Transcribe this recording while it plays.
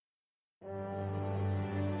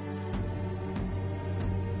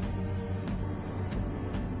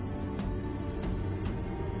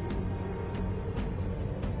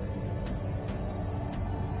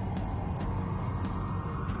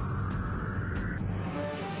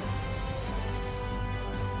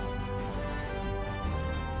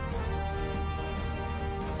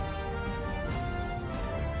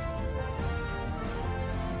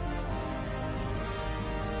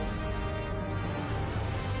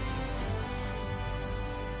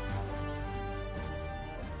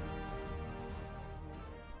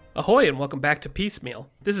Ahoy and welcome back to Piecemeal.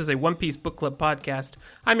 This is a One Piece Book Club podcast.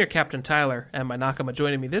 I'm your Captain Tyler, and my Nakama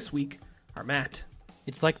joining me this week are Matt.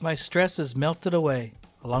 It's like my stress is melted away,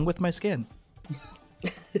 along with my skin.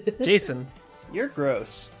 Jason. You're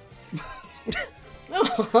gross.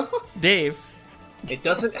 Dave. It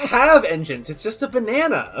doesn't have engines, it's just a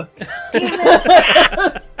banana.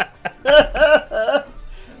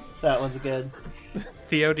 That one's good.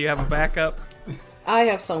 Theo, do you have a backup? I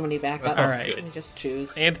have so many backups. All right. Let me just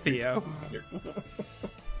choose. And Theo.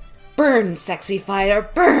 Burn, sexy fire,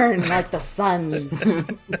 burn like the sun.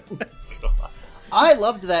 I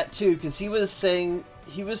loved that too, because he was saying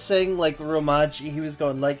like Romaji, he was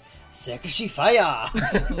going like, Sekushi fire!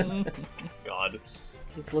 God.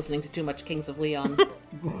 He's listening to too much Kings of Leon.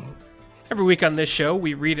 Every week on this show,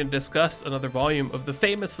 we read and discuss another volume of the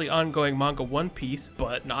famously ongoing manga One Piece,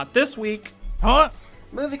 but not this week. Huh?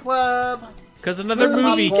 Movie club! Because another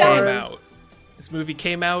movie Popcorn. came out. This movie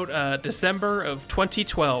came out December of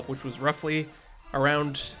 2012, which was roughly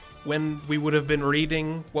around when we would have been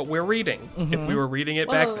reading what we're reading, if we were reading it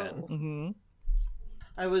back then.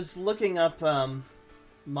 I was looking up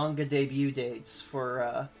manga debut dates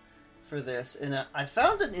for this, and I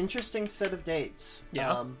found an interesting set of dates.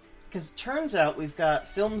 Yeah. Because it turns out we've got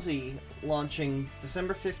Film Z launching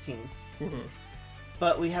December 15th,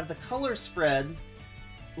 but we have the color spread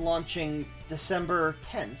launching December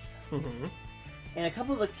 10th. And a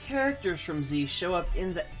couple of the characters from Z show up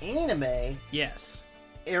in the anime Yes.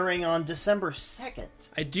 airing on December 2nd.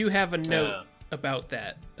 I do have a note about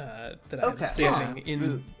that that Okay. I'm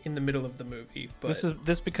saving in the middle of the movie. But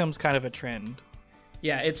This becomes kind of a trend.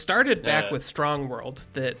 yeah, it started back with Strong World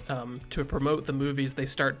that to promote the movies, they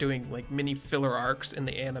start doing like mini filler arcs in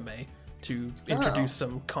the anime to introduce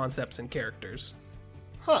some concepts and characters.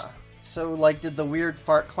 Huh. So, like, did the weird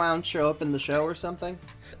fart clown show up in the show or something?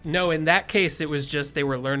 No, in that case, it was just they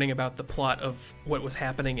were learning about the plot of what was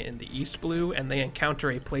happening in the East Blue, and they encounter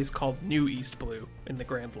a place called New East Blue in the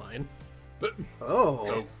Grand Line,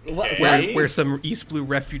 Oh. where some East Blue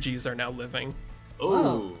refugees are now living.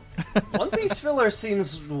 Ooh. One Piece filler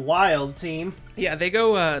seems wild, team. Yeah, they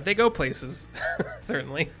go places,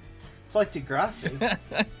 certainly. It's like Degrassi.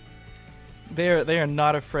 They are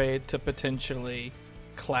not afraid to potentially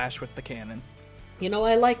clash with the canon. You know,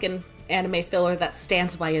 I like an anime filler that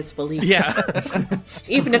stands by its beliefs. Yeah.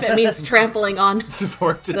 Even if it means trampling on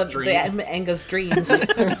Support its the dreams. Anga's dreams.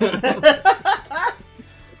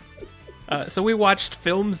 So we watched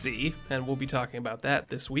Film Z, and we'll be talking about that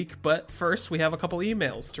this week. But first, we have a couple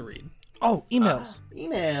emails to read. Oh, emails.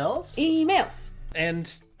 Emails. Emails.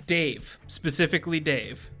 And Dave, specifically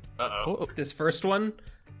Dave, Uh-oh. this first one,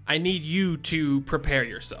 I need you to prepare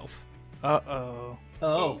yourself. Uh-oh.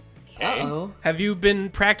 Oh. Okay. Uh-oh. Have you been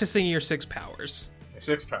practicing your 6 powers?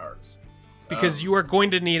 6 powers. Because you are going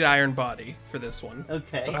to need Iron Body for this one.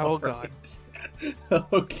 Okay. Oh, God.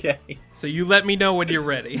 Okay. So you let me know when you're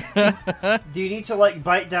ready. Do you need to, like,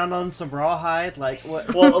 bite down on some rawhide? Like,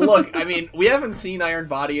 what? Well, look, I mean, we haven't seen Iron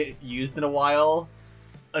Body used in a while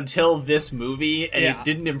until this movie, and Yeah. it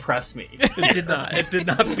didn't impress me. It did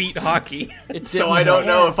not beat hockey. So I don't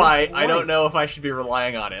know if I don't know if I should be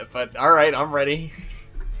relying on it. But all right, I'm ready.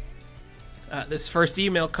 This first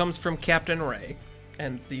email comes from Captain Ray,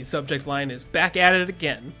 and the subject line is "Back at it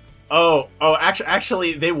again."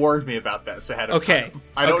 Actually, they warned me about this ahead of Okay. time.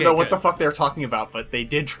 I don't Okay, know what good. the fuck they're talking about, but they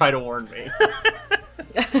did try to warn me.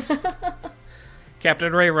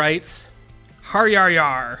 Captain Ray writes, "Har yar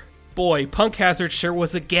yar. Boy, Punk Hazard sure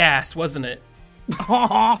was a gas, wasn't it?"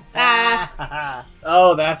 Oh,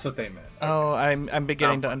 that's what they meant. Oh, I'm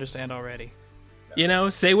beginning to understand already. You know,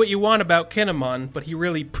 say what you want about Kinemon, but he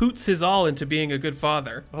really poots his all into being a good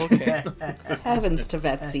father. Okay. Heavens to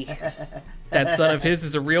Betsy. That son of his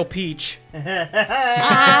is a real peach. I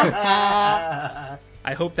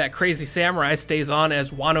hope that crazy samurai stays on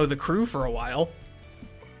as Wano the Crew for a while.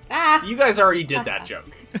 You guys already did that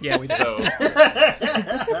joke. Yeah, we did. So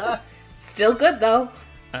Still good, though.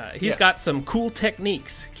 He's got some cool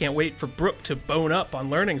techniques. Can't wait for Brooke to bone up on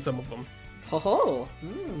learning some of them. Ho ho.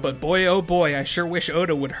 But boy, oh boy, I sure wish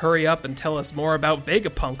Oda would hurry up and tell us more about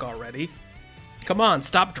Vegapunk already. Come on,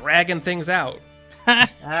 stop dragging things out.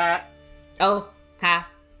 Oh, ha.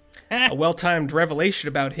 A well-timed revelation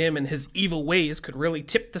about him and his evil ways could really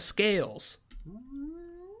tip the scales.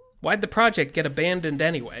 Why'd the project get abandoned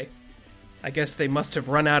anyway? I guess they must have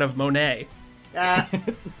run out of Monet.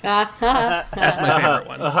 That's my favorite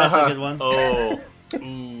one. That's a good one. oh.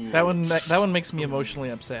 Ooh. That one makes me emotionally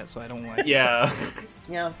upset, so I don't like it. Yeah.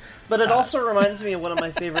 Yeah. But it also reminds me of one of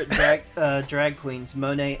my favorite drag queens,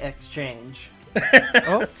 Monet Exchange.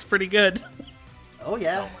 Oh, it's pretty good. Oh,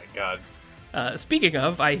 yeah. Oh my god. Speaking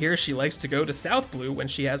of, I hear she likes to go to South Blue when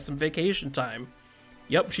she has some vacation time.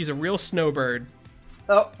 Yep, she's a real snowbird.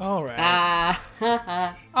 Oh, All right.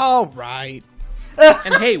 All right.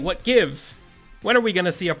 And hey, what gives? When are we going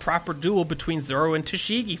to see a proper duel between Zoro and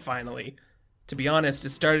Tashigi finally? To be honest,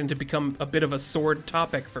 it's starting to become a bit of a sword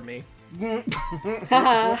topic for me.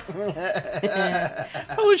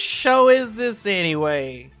 Whose show is this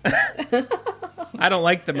anyway? I don't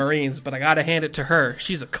like the Marines, but I gotta hand it to her.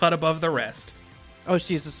 She's a cut above the rest. Oh,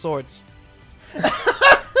 she uses swords.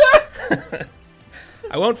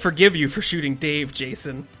 I won't forgive you for shooting Dave,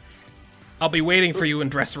 Jason. I'll be waiting for you in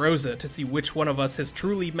Dressrosa to see which one of us has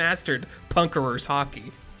truly mastered Punkerer's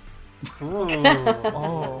hockey.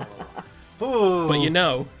 Oh, But you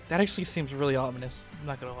know, that actually seems really ominous. I'm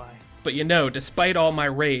not gonna lie. despite all my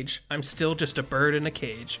rage, I'm still just a bird in a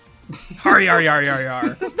cage. Har yar yar yar yar.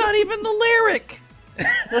 That's not even the lyric.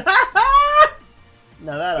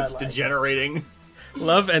 now that It's I like. degenerating.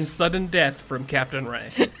 Love and sudden death from Captain Ray.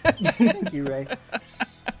 Thank you, Ray.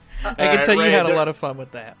 I can tell you Ray, had a there- lot of fun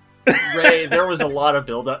with that. Ray, there was a lot of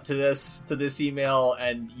build up to this email,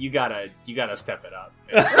 and you gotta step it up.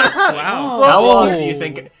 Wow. How long Oh. do you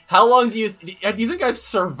think? How long do you think I've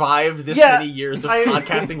survived this Yeah, many years of I-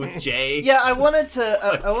 podcasting with Jay? Yeah, I wanted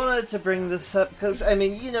to bring this up because I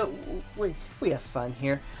mean, you know, we have fun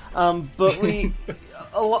here, but we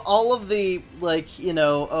all of the like, you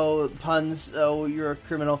know, oh puns, oh you're a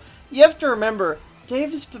criminal. You have to remember,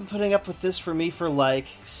 Dave has been putting up with this for me for like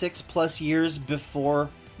 6+ years before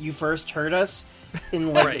you first heard us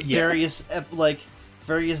in like Right, yeah.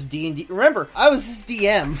 various D&D. Remember, I was his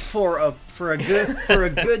DM for a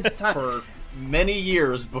good time. For many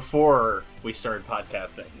years before we started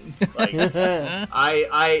podcasting, like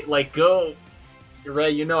I like go, Ray.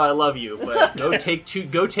 You know I love you, but go take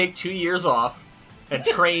 2 years off and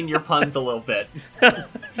train your puns a little bit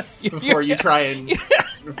before you try and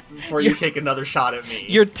before you take another shot at me.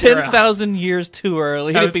 You're 10,000 years too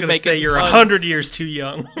early I to was be gonna making say you're puns. 100 years too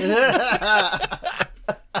young.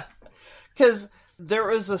 Because there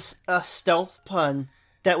was a stealth pun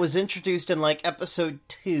that was introduced in like episode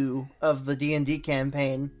 2 of the D&D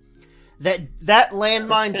campaign. That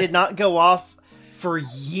landmine did not go off for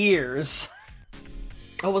years.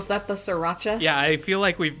 Oh, was that the sriracha? Yeah, I feel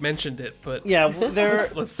like we've mentioned it, but Yeah, there.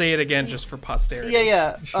 let's say it again just for posterity.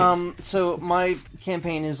 Yeah. So my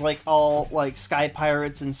campaign is like all like Sky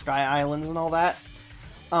Pirates and Sky Islands and all that.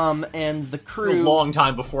 And the a crew. long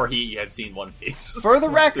time before he had seen One Piece. For the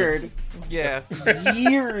record, Yeah.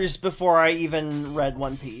 years before I even read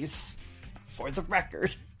One Piece. For the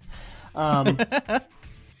record. And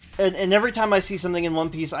every time I see something in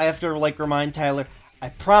One Piece, I have to like remind Tyler, I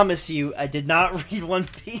promise you, I did not read One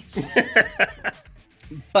Piece.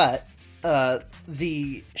 But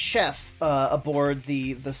the chef aboard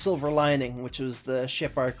the Silver Lining, which was the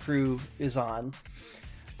ship our crew is on,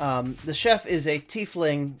 the chef is a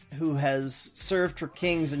tiefling who has served for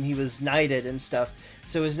kings and he was knighted and stuff.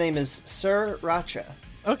 So his name is Sir Racha.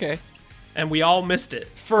 Okay. And we all missed it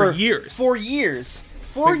for years. 4 years.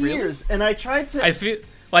 Wait, really? Years. And I tried to...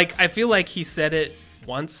 I feel like he said it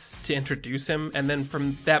once to introduce him, and then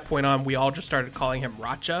from that point on, we all just started calling him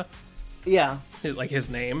Racha, Yeah. like his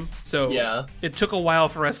name. So Yeah. it took a while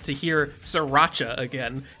for us to hear Sriracha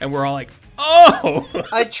again, and we're all like, "Oh!"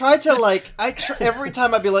 I tried to like every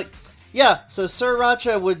time I'd be like, yeah. So Sir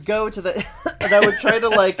Racha would go to the, and I would try to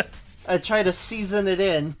like, I try to season it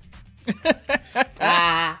in.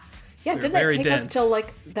 Yeah, didn't very it take dense. us till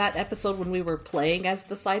like that episode when we were playing as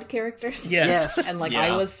the side characters? Yes. And like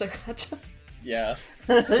Yeah. I was sriracha. Yeah.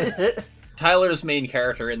 Tyler's main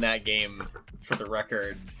character in that game, for the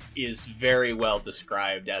record, is very well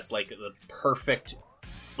described as like the perfect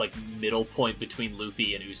like middle point between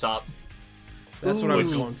Luffy and Usopp, That's what I was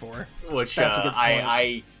going for. which That's a good point.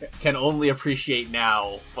 I can only appreciate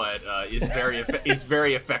now, but is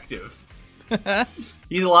very effective.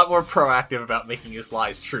 He's a lot more proactive about making his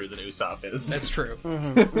lies true than Usopp is. That's true.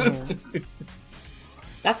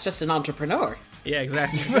 That's just an entrepreneur. Yeah,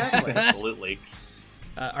 exactly. Absolutely.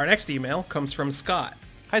 Our next email comes from Scott.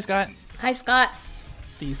 Hi, Scott. Hi, Scott.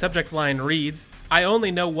 The subject line reads, "I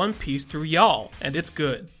only know One Piece through y'all, and it's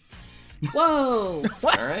good." Whoa.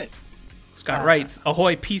 All right. Scott writes,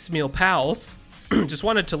 "Ahoy, piecemeal pals. Just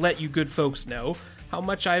wanted to let you good folks know how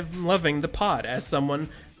much I'm loving the pod as someone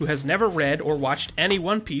who has never read or watched any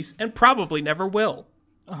One Piece and probably never will.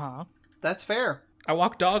 Uh-huh. That's fair. I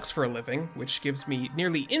walk dogs for a living, which gives me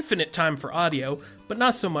nearly infinite time for audio, but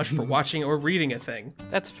not so much for watching or reading a thing.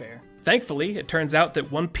 That's fair. Thankfully, it turns out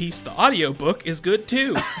that One Piece the audiobook is good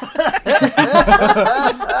too."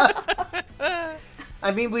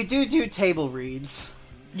 I mean, we do table reads.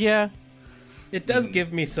 Yeah. It does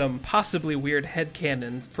give me some possibly weird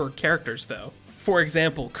headcanons for characters, though. For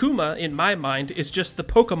example, Kuma, in my mind, is just the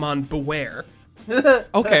Pokemon Beware.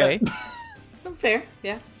 Okay. Fair,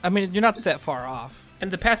 yeah. I mean, you're not that far off. And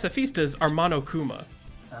the Pacifistas are Monokuma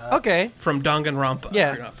Okay. from Danganronpa, Yeah.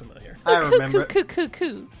 if you're not familiar. I remember it.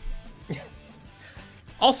 Coo.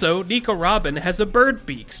 Also, Nico Robin has a bird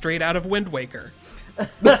beak straight out of Wind Waker.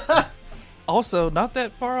 Also, not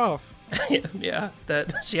that far off. Yeah,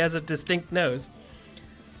 that she has a distinct nose.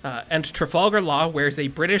 And Trafalgar Law wears a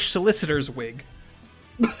British solicitor's wig.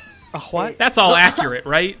 A what? That's all accurate,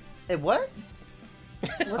 right? What?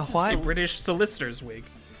 A what? A British solicitor's wig.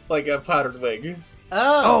 Like a powdered wig.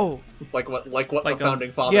 Oh. Like what Like the a-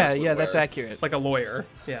 founding fathers Yeah, would yeah, that's wear. accurate. Like a lawyer,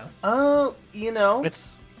 yeah. Oh, you know.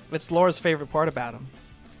 It's Laura's favorite part about him.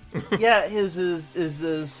 Yeah, his is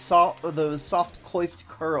those soft coiffed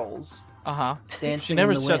curls Uh-huh. dancing She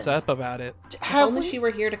never in the shuts wind. up about it. If Have only we? she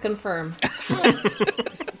were here to confirm.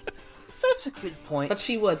 That's a good point. But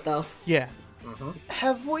she would, though. Yeah.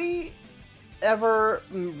 Have we ever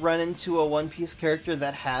run into a One Piece character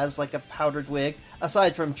that has like a powdered wig,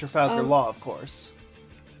 aside from Trafalgar Law, of course?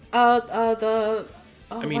 mean,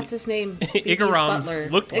 What's his name? Phoebe's Igaram's butler.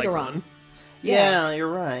 looked like Igaram. one. Yeah, you're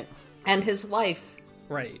right. And his wife,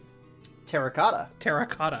 Right. Terracotta.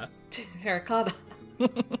 Terracotta. Terracotta.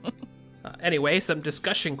 Anyway, some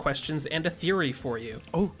discussion questions and a theory for you.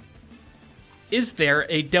 Oh. Is there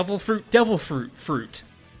a devil fruit fruit?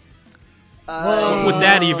 I, What would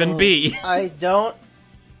that even be? I don't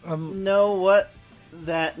know what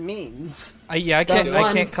that means. I The can't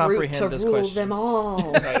one fruit comprehend to this rule question. them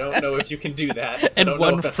all. I don't know if you can do that. I And don't know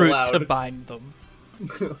one if that's fruit allowed. to bind them.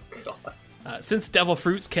 Oh, God. Since devil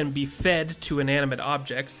fruits can be fed to inanimate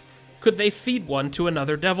objects, could they feed one to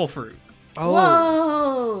another devil fruit? Oh,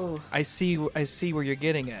 Whoa! I see where you're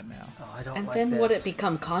getting at now. Oh, I don't And like then this. would it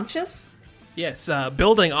become conscious? Yes,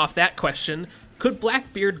 building off that question, could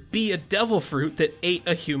Blackbeard be a devil fruit that ate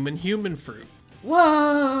a human fruit?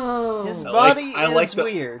 Whoa! His I body like is the-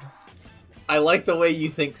 weird. I like the way you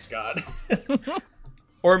think, Scott.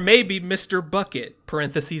 Or maybe Mr. Bucket,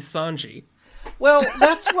 parentheses Sanji. Well,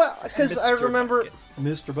 that's what, because I Mr. remember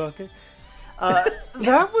Mr. Bucket.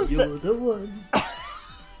 That was the one.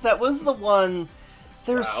 that was the one.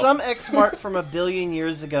 There's Wow. some X mark from a billion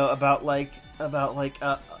years ago about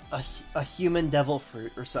a human devil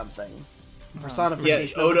fruit or something. Yeah,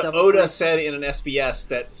 Personification. of a Oda, devil Oda fruit. said in an SBS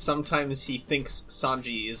that sometimes he thinks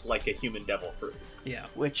Sanji is like a human devil fruit. Yeah.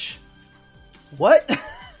 Which, what?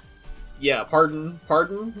 Yeah, pardon,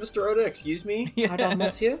 Mr. Oda, excuse me? Pardon,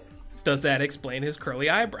 monsieur? Does that explain his curly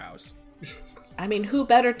eyebrows? I mean, who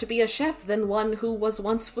better to be a chef than one who was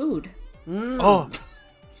once food? Oh,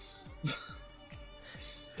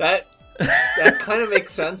 That kind of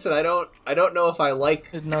makes sense, and I don't know if I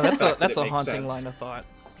like. no, the that's fact a that it makes haunting sense. line of thought.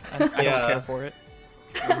 I Yeah. don't care for it.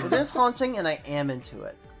 It is haunting, and I am into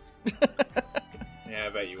it. Yeah, I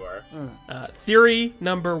bet you are. Theory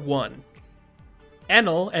number 1.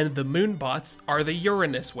 Enel and the Moonbots are the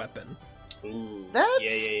Uranus weapon. Ooh,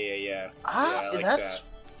 That's- yeah. Yeah, I like that.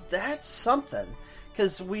 That's something,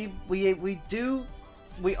 because we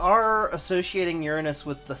are associating Uranus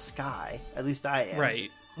with the sky. At least I am.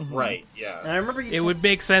 Right. Right, yeah. And I remember you. It would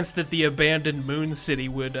make sense that the abandoned moon city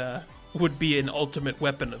would be an ultimate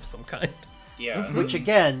weapon of some kind. Yeah. which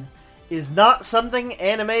again is not something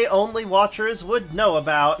anime-only watchers would know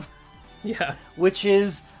about, Yeah. which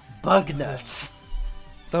is bug nuts.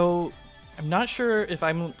 Though, I'm not sure if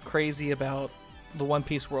I'm crazy about the One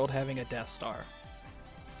Piece world having a Death Star.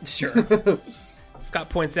 Sure. Scott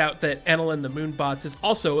points out that Enel and the Moonbots is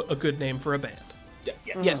also a good name for a band.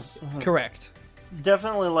 Yes. Yes, correct.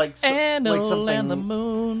 Definitely like Enel something. and the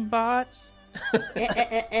Moonbots.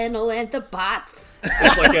 Enel and the bots.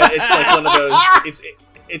 It's like one of those.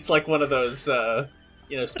 It's like one of those.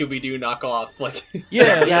 Scooby Doo knockoff. Like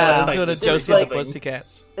Yeah, Yeah, let's do it as it's Josie like- and the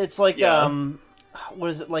Pussycats. It's like Yeah. what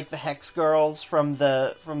is it, like the Hex Girls from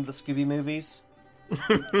the Scooby movies?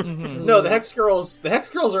 No, the Hex Girls. The Hex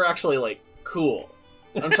Girls are actually like cool.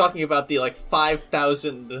 I'm talking about the like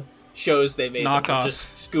 5,000 shows they made that were Knockoff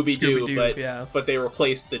just Scooby Doo, Scooby-Doo, but they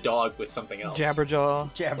replaced the dog with something else. Jabberjaw.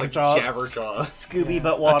 Like Jabberjaw, Jabberjaw. Scooby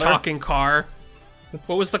but A water. talking car.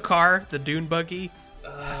 What was the car? The dune buggy?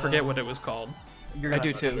 I forget what it was called. You're I gonna do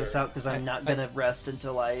have to too. This out because I'm not gonna rest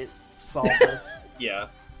until I solve this. Yeah.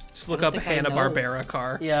 Just look I up don't think I Hanna-Barbera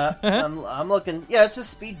car. Yeah, I'm looking. Yeah, it's a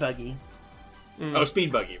speed buggy. Oh,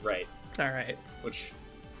 Speed Buggy, right? All right. Which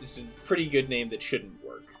is a pretty good name that shouldn't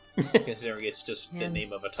work, considering it's just the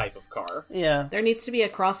name of a type of car. Yeah, There needs to be a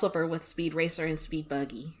crossover with Speed Racer and Speed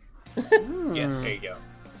Buggy. Yes, there you go.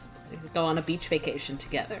 They could go on a beach vacation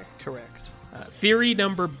together. Correct. Theory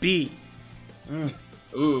number B.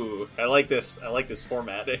 Ooh, I like this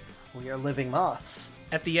format. We are living moss.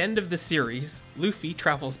 At the end of the series, Luffy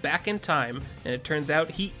travels back in time, and it turns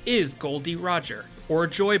out he is Goldie Roger, or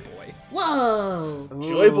Joy Boy. Whoa!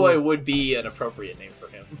 Joy Boy would be an appropriate name for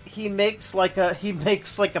him. He makes like a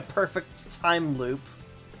perfect time loop.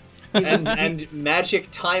 And magic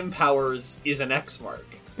time powers is an X mark.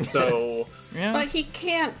 So Yeah. But he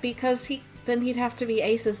can't because then he'd have to be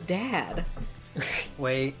Ace's dad.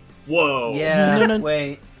 Wait. whoa. Yeah. No.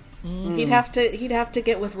 Wait. He'd have to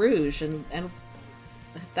get with Rouge, and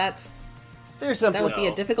that would be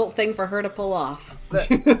a difficult thing for her to pull off.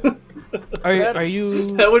 Are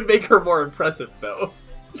you? That would make her more impressive, though.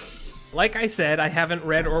 Like I said, I haven't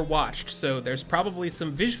read or watched, so there's probably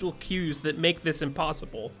some visual cues that make this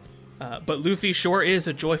impossible. But Luffy sure is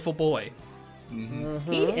a joyful boy.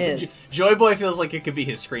 He is. Joy Boy feels like it could be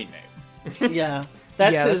his screen name. Yeah.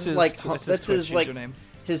 That's Yeah, his that's that's his Twitch like username.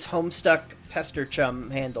 his Homestuck Pester Chum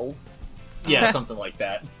handle. Yeah, something like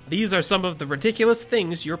that. These are some of the ridiculous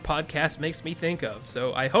things your podcast makes me think of,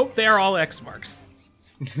 so I hope they are all X marks.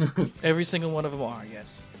 Every single one of them are,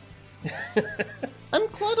 yes. I'm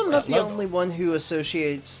glad I'm not the only one who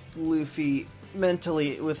associates Luffy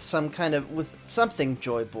mentally with something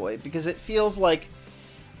Joy Boy, because it feels like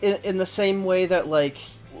in the same way that like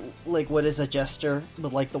what is a jester,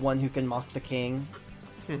 but like the one who can mock the king.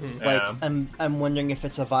 Like Yeah. I'm wondering if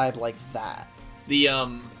it's a vibe like that.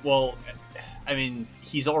 Well, I mean,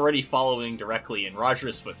 he's already following directly in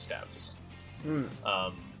Roger's footsteps.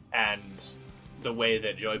 And the way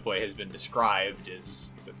that Joy Boy has been described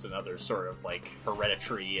it's another sort of like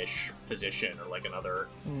hereditary-ish position, or like another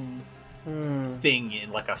thing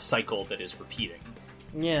in like a cycle that is repeating.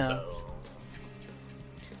 Yeah. So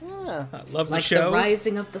Yeah. Love the Like show. the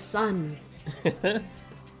rising of the sun.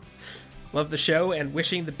 Love the show and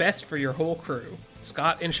wishing the best for your whole crew.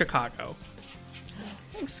 Scott in Chicago.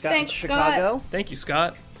 Thanks, Scott. Thanks, Chicago. Thank you,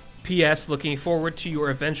 Scott. P.S. Looking forward to your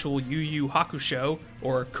eventual Yu Yu Hakusho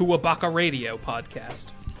or Kuwabaka Radio podcast.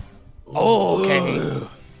 Oh, okay.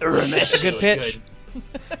 Ramesh. Good pitch.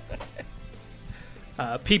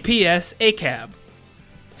 PPS ACAB.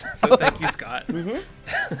 So thank you, Scott.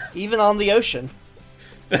 Even on the ocean.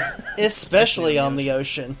 Especially on the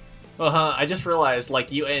ocean. I just realized,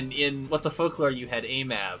 like, you in What the Folklore you had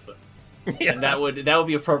AMAB, Yeah, and that would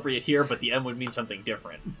be appropriate here, but the M would mean something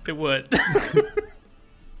different. it would.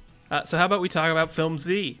 So how about we talk about Film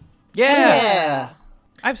Z? Yeah.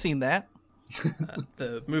 I've seen that.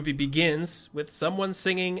 The movie begins with someone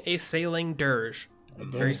singing a sailing dirge. A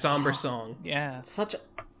very somber song. Yeah.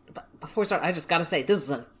 Before we start, I just gotta say, this is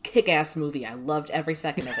a kick-ass movie. I loved every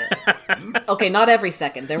second of it. Okay, not every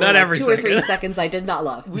second. There were Not like every 2 or 3 second. seconds I did not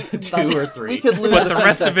love. Two or three. We could lose But a the few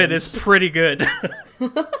rest of it seconds. is pretty good.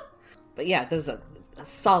 But yeah, this is a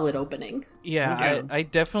solid opening. Yeah, I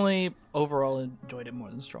definitely overall enjoyed it more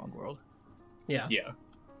than Strong World. Yeah. Yeah.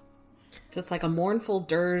 It's like a mournful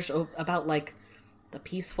dirge about like the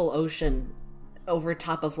peaceful ocean over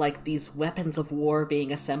top of like these weapons of war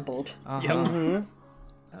being assembled. Yep.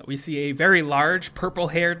 We see a very large,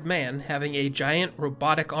 purple-haired man having a giant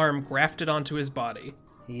robotic arm grafted onto his body.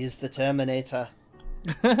 He's the Terminator.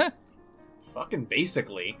 Fucking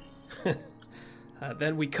basically.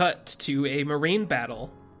 Then we cut to a marine battle,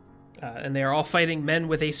 and they are all fighting men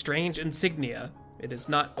with a strange insignia. It is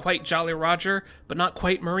not quite Jolly Roger, but not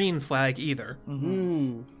quite Marine flag either.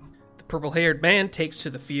 The purple-haired man takes to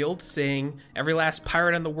the field, saying every last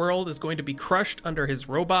pirate in the world is going to be crushed under his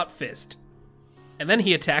robot fist. And then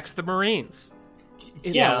he attacks the Marines.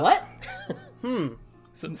 Yeah. What?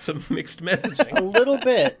 Some mixed messaging. A little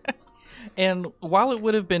bit. And while it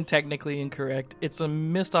would have been technically incorrect, it's a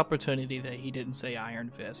missed opportunity that he didn't say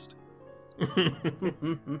Iron Fist.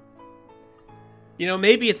 You know,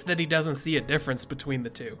 maybe it's that he doesn't see a difference between the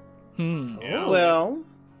two. Yeah. Well,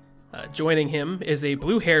 Joining him is a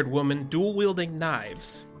blue-haired woman dual-wielding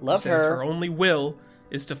knives. who Love says her. her only will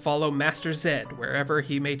is to follow Master Zed wherever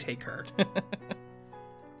he may take her.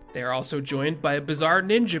 They are also joined by a bizarre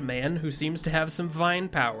ninja man who seems to have some vine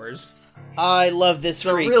powers. I love this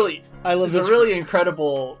So freak. really, I love it's this a really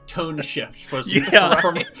incredible tone shift Yeah.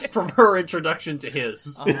 from her introduction to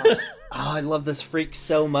his. Oh, I love this freak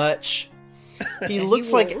so much. He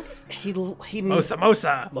looks like rules. he Mosa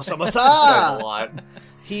Mosa! Mosa This guy's a Mosa. lot.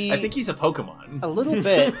 He I think he's a Pokemon. a little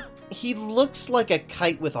bit. He looks like a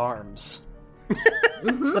kite with arms.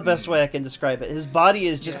 It's the best way I can describe it. His body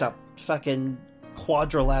is just a fucking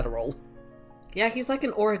quadrilateral. Yeah, he's like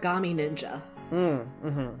an origami ninja.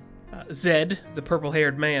 Zed, the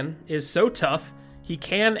purple-haired man, is so tough he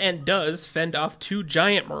can and does fend off 2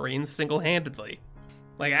 giant marines single-handedly.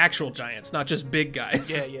 Like actual giants, not just big guys.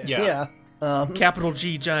 Yeah. Capital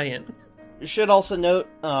G giant. Should also note,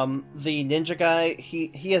 the ninja guy,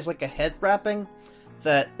 he has like a head wrapping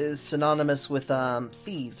that is synonymous with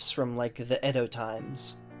thieves from like the Edo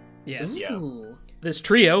times. Yes. Yeah. Ooh. This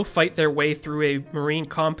trio fight their way through a marine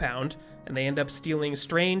compound, and they end up stealing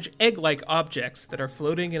strange egg-like objects that are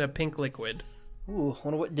floating in a pink liquid. Ooh,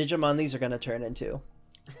 wonder what Digimon these are going to turn into.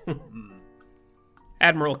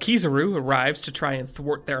 Admiral Kizaru arrives to try and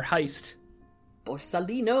thwart their heist.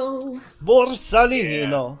 Borsalino.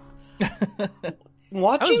 Borsalino. I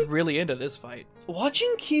Watching was really into this fight.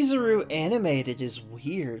 Kizaru animated is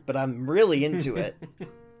weird, but I'm really into it.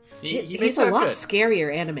 He He's makes a out lot good.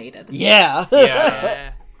 scarier animated. Yeah.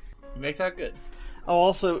 Yeah. He makes out good. Oh,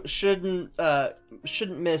 also shouldn't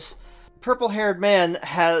miss. Purple-haired man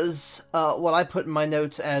has what I put in my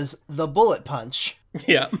notes as the bullet punch,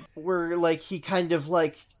 Yeah. where like he kind of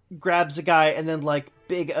like grabs a guy and then like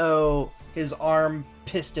Big O, his arm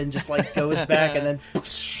piston just like goes back and then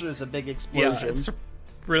whoosh, there's a big Yeah, explosion. it's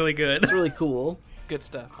really good. It's really cool. It's good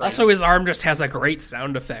stuff. Also, his arm just has a great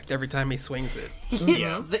sound effect every time he swings it.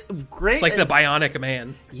 Yeah. Great. It's like the Bionic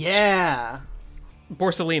Man. Yeah.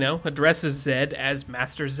 Borsalino addresses Zed as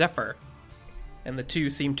Master Zephyr, and the two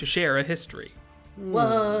seem to share a history.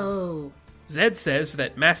 Whoa. Zed says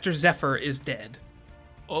that Master Zephyr is dead.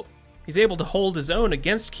 Oh, He's able to hold his own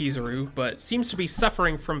against Kizaru, but seems to be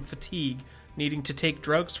suffering from fatigue, needing to take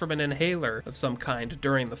drugs from an inhaler of some kind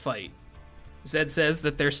during the fight. Zed says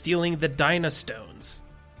that they're stealing the Dynastones,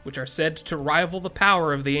 which are said to rival the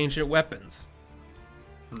power of the ancient weapons.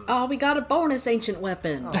 Oh, we got a bonus ancient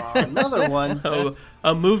weapon. Aw, another one. Oh,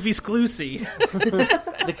 a movie exclusive.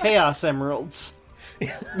 The Chaos Emeralds.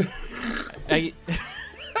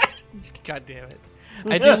 God damn it!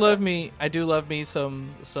 I do love me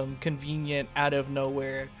some convenient out of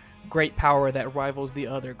nowhere great power that rivals the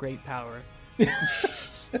other great power.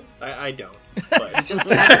 I don't. But Just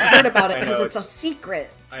haven't heard about it I because know, it's a it's- secret.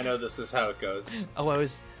 I know this is how it goes. Oh, I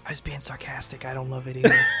was being sarcastic. I don't love it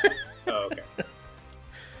either. Oh, okay.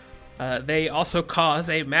 They also cause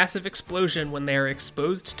a massive explosion when they are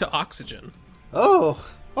exposed to oxygen. Oh,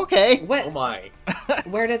 okay. What? Oh my.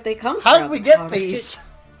 Where did they come How from? did we get How these?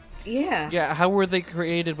 Yeah. Yeah, how were they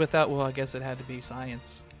created without? Well, I guess it had to be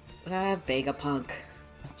science. Vegapunk.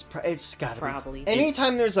 It's gotta Probably. be.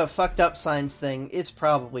 Anytime there's a fucked up science thing, it's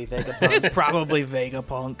probably Vegapunk. It's probably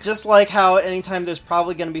Vegapunk. Just like how anytime there's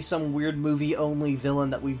probably going to be some weird movie-only villain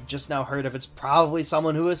that we've just now heard of, it's probably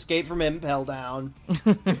someone who escaped from Impel Down.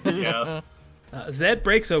 Yeah. Zed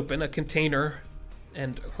breaks open a container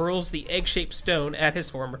and hurls the egg-shaped stone at his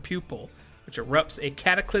former pupil, which erupts a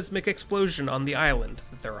cataclysmic explosion on the island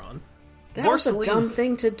that they're on. That was a Borsalino. dumb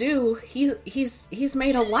thing to do. He's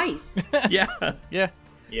made a light. Yeah. Yeah,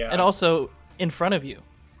 Yeah. and also in front of you.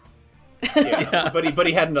 yeah. But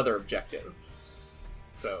he had another objective.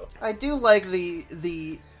 So I do like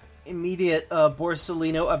the immediate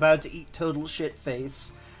Borsalino about to eat total shit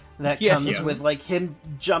face that Yes. comes Yeah. with like him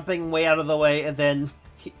jumping way out of the way and then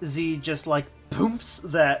Z just like booms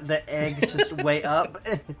the egg just way up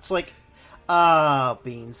and it's like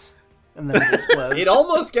beans and then it explodes. it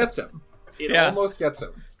almost gets him. It Yeah. almost gets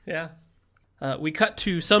him. Yeah. We cut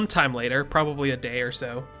to some time later, probably a day or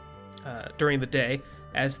so, during the day,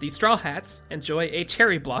 as the Straw Hats enjoy a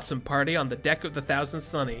cherry blossom party on the deck of the Thousand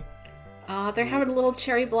Sunny. They're having a little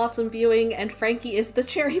cherry blossom viewing, and Frankie is the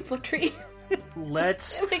cherry tree.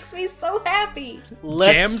 Let's It makes me so happy.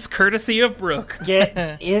 Jams courtesy of Brooke.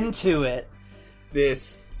 get into it.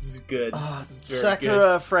 This is good. This is very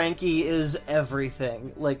Sakura Frankie is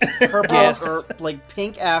everything. Like purple Yes. or like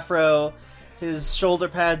pink afro. His shoulder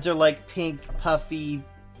pads are like pink puffy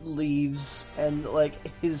leaves, and like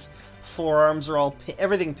his forearms are all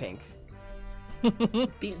everything pink. The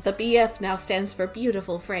BF now stands for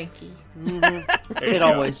Beautiful Frankie. There you It go.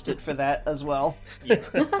 always stood for that as well.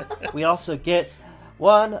 We also get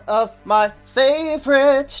one of my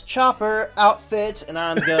favorite Chopper outfits, and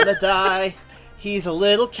I'm gonna die. He's a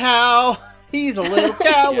little cow. He's a little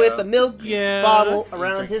cow Yeah. with a milk Yeah. bottle He's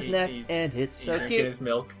around his drinking- neck, he's- and it's He's so drinking cute. his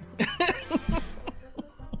milk.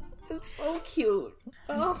 It's so cute.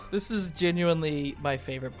 Oh, This is genuinely my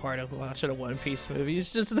favorite part of watching a One Piece movie.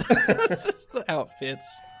 It's just it's just the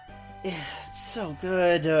outfits. It's so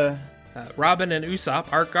good. Robin and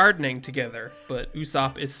Usopp are gardening together, but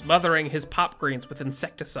Usopp is smothering his pop greens with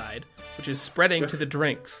insecticide, which is spreading to the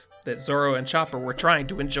drinks that Zoro and Chopper were trying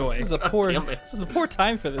to enjoy. This is a poor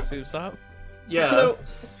time for this Usopp. Yeah. So,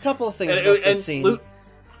 a couple of things and, about and this scene.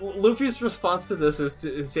 Luffy's response to this is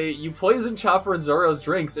to say, "You poison Chopper and Zoro's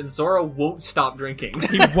drinks, and Zoro won't stop drinking."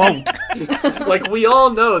 He won't. Like, we all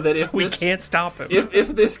know that if We this can't stop him. if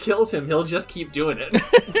this kills him, he'll just keep doing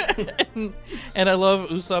it. And I love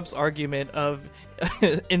Usopp's argument of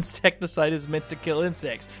insecticide is meant to kill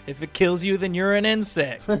insects. If it kills you, then you're an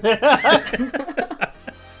insect.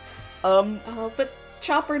 But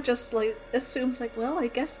Chopper just like assumes like, well, I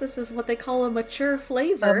guess this is what they call a mature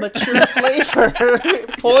flavor. A mature flavor.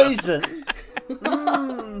 Poison.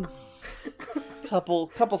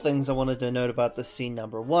 Couple things I wanted to note about this scene.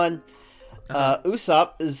 Number one,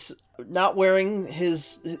 Usopp is not wearing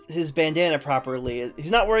his bandana properly.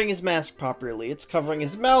 He's not wearing his mask properly. It's covering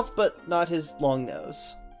his mouth, but not his long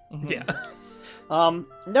nose. Yeah.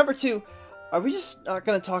 Number two, are we just not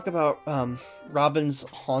going to talk about Robin's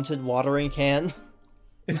haunted watering can?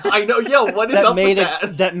 I know, yeah, what is up with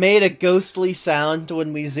that? That made a ghostly sound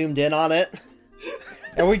when we zoomed in on it?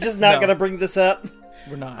 Are we just not No. going to bring this up?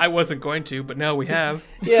 We're not. I wasn't going to, but now we have.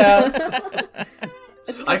 Yeah.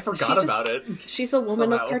 I forgot She about just- it. She's a woman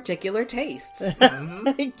Somehow. of particular tastes.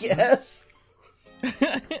 I guess.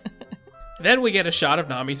 Then we get a shot of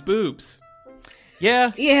Nami's boobs.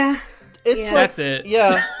 Yeah. Yeah. It's Yeah. like, That's it.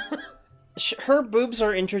 yeah. Her boobs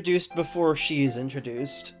are introduced before she is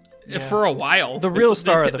introduced. For a while. The real It's-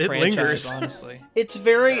 star of it the franchise, lingers. honestly. It's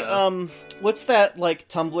very, what's that, like,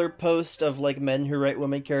 Tumblr post of, like, men who write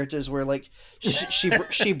women characters where, like,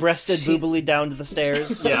 she breasted boobily down to the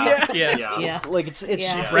stairs? Yeah. Yeah. Yeah. Like, it's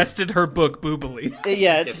Yeah. Breasted her book boobily.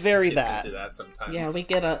 yeah, it's very It's that. into that sometimes. Yeah, we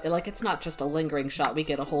get it's not just a lingering shot, we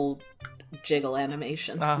get a whole jiggle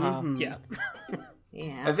animation. Uh-huh. Yeah.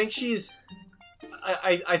 Yeah. I think she's.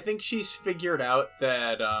 I think she's figured out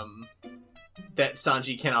that that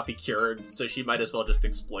Sanji cannot be cured, so she might as well just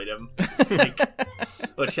exploit him. Like,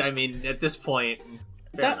 which, I mean, at this point,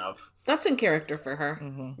 fair enough. That's in character for her.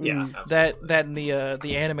 Yeah, That and the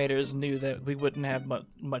animators knew that we wouldn't have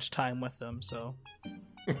much time with them, so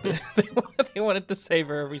they wanted to save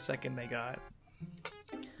her every second they got.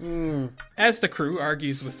 As the crew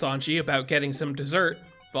argues with Sanji about getting some dessert,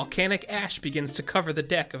 volcanic ash begins to cover the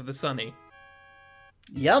deck of the Sunny.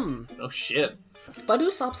 Yum. Oh shit. But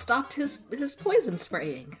Usopp stopped his poison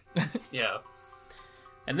spraying. Yeah.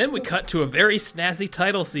 And then we cut to a very snazzy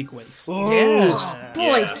title sequence. Yeah.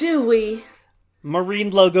 Boy, Yeah. do we! Marine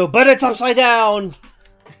logo, but it's upside down!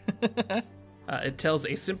 It tells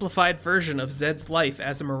a simplified version of Zed's life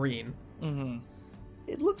as a Marine.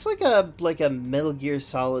 It looks like a Metal Gear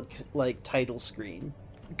Solid, like, title screen.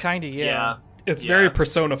 Kinda, yeah. Yeah. It's Yeah. very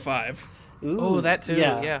Persona 5, Ooh, Oh, that too,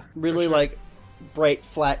 yeah, Really, like, bright,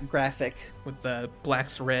 flat graphic. with the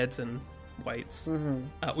blacks, reds, and whites.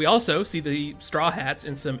 We also see the Straw Hats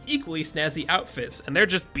in some equally snazzy outfits, and they're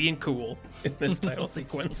just being cool in this title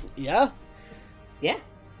sequence. Yeah? Yeah,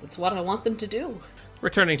 that's what I want them to do.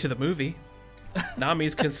 Returning to the movie,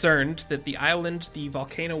 Nami's concerned that the island the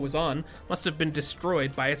volcano was on must have been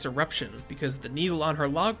destroyed by its eruption because the needle on her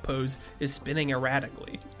log pose is spinning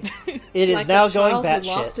erratically. It is Like now a going child who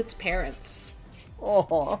lost batshit. its parents.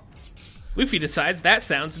 Aw. Luffy decides that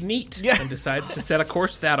sounds neat Yeah. and decides to set a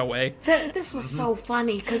course that away. This was so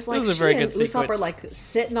funny because like was a she very and good Usopp are sequence. like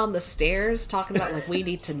sitting on the stairs talking about like we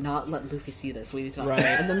need to not let Luffy see this. We need to not. Right.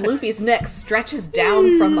 And then Luffy's neck stretches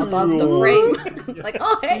down from above the frame. It's like,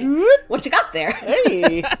 oh hey, what you got there?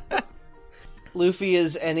 Hey! Luffy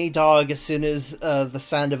is any dog as soon as the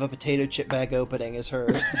sound of a potato chip bag opening is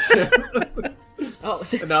heard. Oh,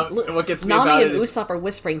 Now, what gets me Nami about and it is, Usopp are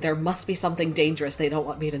whispering there must be something dangerous they don't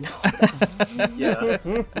want me to know. yeah.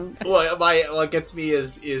 What gets me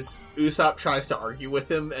is Usopp tries to argue with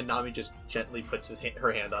him, and Nami just gently puts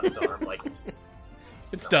her hand on his arm, like It's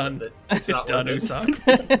not done. worth it. It's not done, worth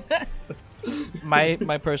it. Usopp.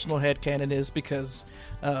 My personal headcanon is because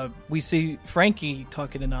we see Frankie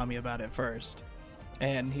talking to Nami about it first.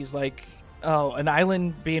 And he's like, oh, an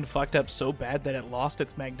island being fucked up so bad that it lost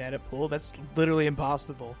its magnetic pull? That's literally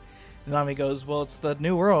impossible. And Nami goes, well, it's the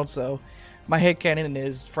new world, so my headcanon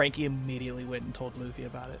is Frankie immediately went and told Luffy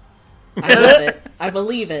about it. I love it. I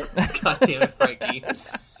believe it. God damn it, Frankie.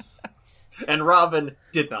 And Robin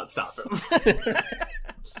did not stop him.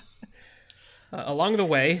 Along the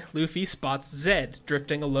way, Luffy spots Zed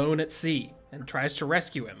drifting alone at sea and tries to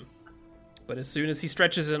rescue him. But as soon as he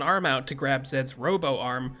stretches an arm out to grab Zed's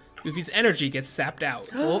robo-arm, Luffy's energy gets sapped out.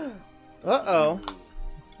 Uh-oh.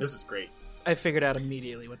 This is great. I figured out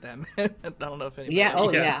immediately what that meant. I don't know if anybody Yeah. else-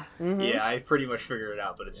 Oh yeah. Yeah, I pretty much figured it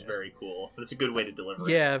out, but it's very cool. But it's a good way to deliver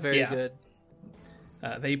it. Yeah, very Yeah. good.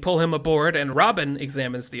 They pull him aboard, and Robin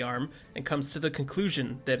examines the arm and comes to the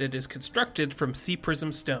conclusion that it is constructed from sea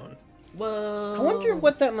prism stone. Whoa. I wonder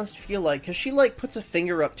what that must feel like, because she, like, puts a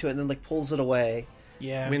finger up to it and then, like, pulls it away.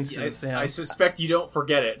 Yeah. Winces, yeah. I suspect you don't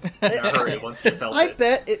forget it in a hurry once you felt I it.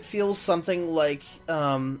 bet it feels something like,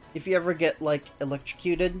 if you ever get, like,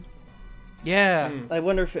 electrocuted, Yeah. I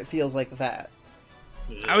wonder if it feels like that.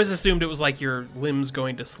 I always assumed it was like your limbs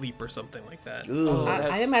going to sleep or something like that. Ugh. I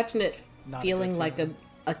That's imagine it not a feeling good like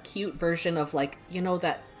a cute version of, like, you know,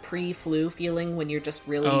 that pre-flu feeling when you're just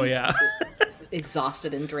really Oh, yeah.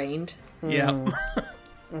 exhausted and drained. Yeah.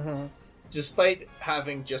 Despite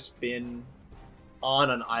having just been on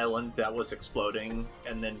an island that was exploding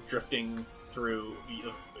and then drifting through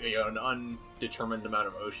an undetermined amount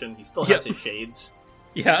of ocean, he still has Yep. his shades.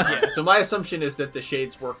 Yeah. So my assumption is that the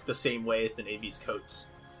shades work the same way as the Navy's coats.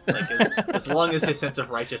 Like, as long as his sense of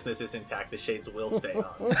righteousness is intact, the shades will stay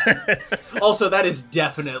on. Also, that is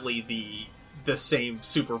definitely the same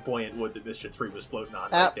super buoyant wood that Mischief 3 was floating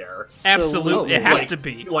on right there. Absolutely. It has Like- to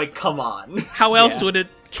be. Like, come on. How else would it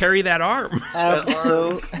carry that arm?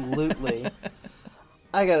 Absolutely.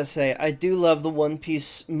 I gotta say, I do love the One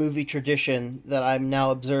Piece movie tradition that I'm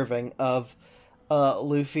now observing of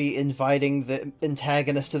Luffy inviting the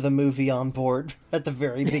antagonist of the movie on board at the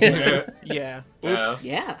very beginning. Yeah. Oops.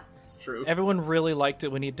 Yeah. It's true. Everyone really liked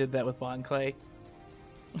it when he did that with Bon Clay.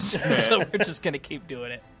 So we're just gonna keep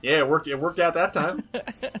doing it. Yeah, it worked out that time.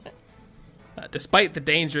 Despite the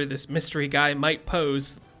danger this mystery guy might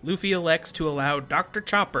pose, Luffy elects to allow Dr.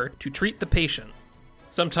 Chopper to treat the patient.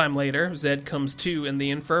 Sometime later, Zed comes to in the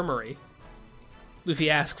infirmary. Luffy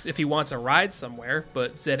asks if he wants a ride somewhere,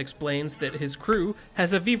 but Zed explains that his crew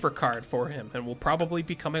has a Viver card for him and will probably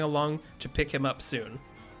be coming along to pick him up soon.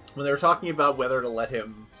 When they were talking about whether to let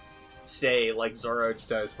him stay, like Zoro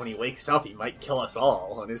says, when he wakes up, he might kill us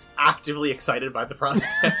all, and is actively excited by the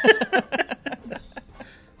prospect.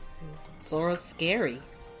 Zoro's scary.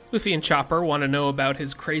 Luffy and Chopper want to know about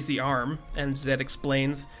his crazy arm, and Zed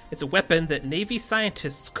explains it's a weapon that Navy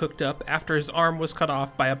scientists cooked up after his arm was cut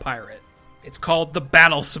off by a pirate. It's called the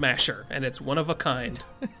Battle Smasher, and it's one of a kind.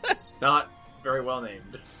 It's not very well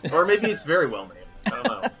named. Or maybe it's very well named. I don't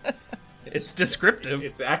know. It's descriptive.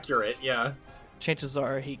 It's accurate, yeah. Chances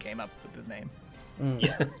are he came up with the name.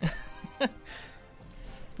 Yeah.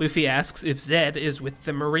 Luffy asks if Zed is with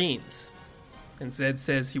the Marines. And Zed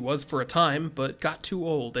says he was for a time, but got too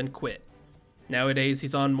old and quit. Nowadays,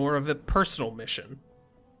 he's on more of a personal mission.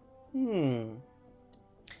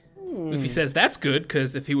 Luffy says that's good,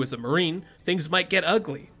 because if he was a Marine, things might get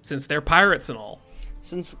ugly, since they're pirates and all.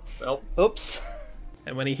 Since... Well, Oops.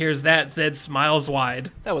 And when he hears that, Zed smiles wide.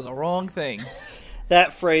 That was a wrong thing.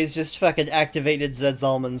 That phrase just fucking activated Zed's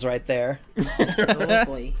almonds right there. Oh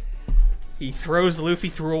boy. He throws Luffy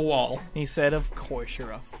through a wall. He said, "Of course you're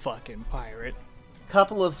a fucking pirate."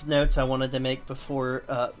 Couple of notes I wanted to make before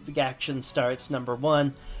the action starts. Number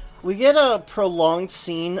one, we get a prolonged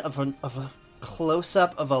scene of a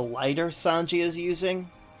close-up of a lighter Sanji is using.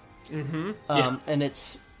 Mm-hmm.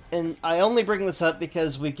 And I only bring this up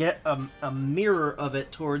because we get a mirror of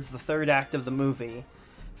it towards the third act of the movie.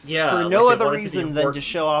 yeah. For like no they other want it to be reason than to important.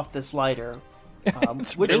 show off this lighter.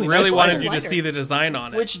 Which They really nice wanted lighter. you to see the design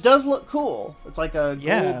on it. Which does look cool. It's like a gold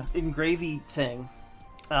Yeah. engravy thing.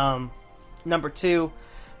 Number two,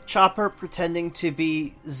 Chopper pretending to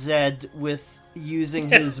be Zed with using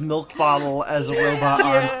his milk bottle as a robot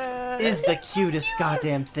arm is the cutest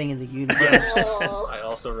goddamn thing in the universe. I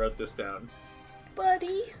also wrote this down.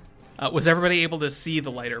 Buddy. Was everybody able to see the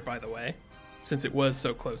lighter, by the way? Since it was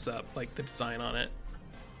so close up, like the design on it.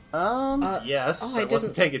 Yes, oh, I I wasn't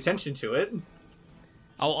didn't- paying attention to it.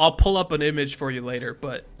 I'll pull up an image for you later,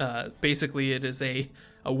 but basically it is a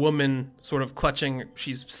woman sort of clutching,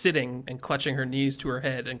 she's sitting and clutching her knees to her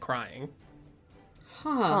head and crying.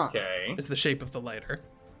 Huh. Okay. Is the shape of the lighter.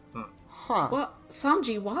 Huh. Well,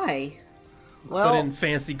 Sanji, why? But Well, in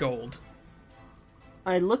fancy gold.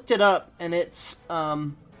 I looked it up, and it's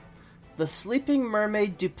the Sleeping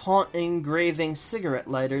Mermaid DuPont engraving cigarette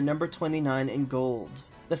lighter, number 29 in gold.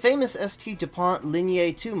 The famous ST DuPont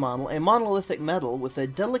Lignée 2 model, a monolithic metal with a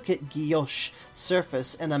delicate guilloche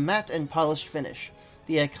surface and a matte and polished finish.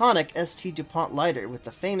 The iconic ST DuPont lighter with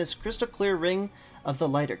the famous crystal clear ring of the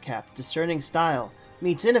lighter cap, discerning style,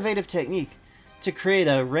 meets innovative technique to create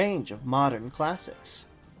a range of modern classics.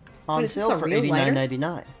 On Wait, is this sale a for real lighter?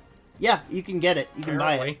 $89.99. Yeah, you can get it. You can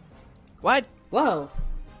buy it. Apparently. What? Whoa.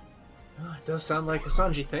 Oh, it does sound like a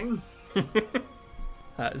Sanji thing.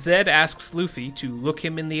 Zed asks Luffy to look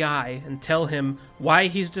him in the eye and tell him why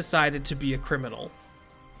he's decided to be a criminal.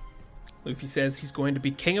 Luffy says he's going to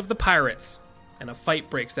be king of the pirates, and a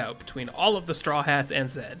fight breaks out between all of the Straw Hats and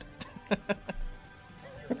Zed.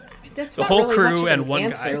 That's The not whole really crew much of and an one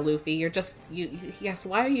answer, guy. Luffy. You're just he asked,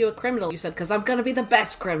 "Why are you a criminal?" You said, "Because I'm gonna be the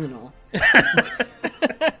best criminal."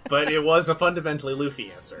 But it was a fundamentally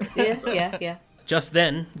Luffy answer. Yeah. Just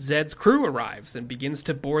then, Zed's crew arrives and begins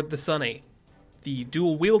to board the Sunny. The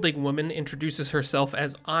dual-wielding woman introduces herself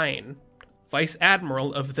as Ein, Vice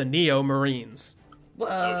Admiral of the Neo Marines.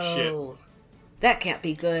 Whoa, shit. that can't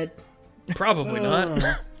be good. Probably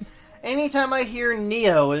not. Anytime I hear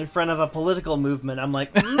Neo in front of a political movement, I'm like,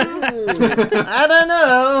 I don't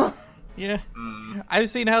know. Yeah. I've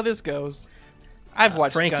seen how this goes. I've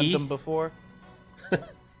watched Frankie? Gundam before.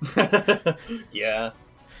 Yeah.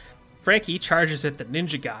 Frankie charges at the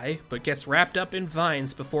ninja guy, but gets wrapped up in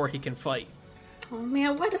vines before he can fight. Oh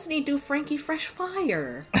man, why doesn't he do Frankie Fresh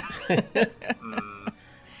Fire?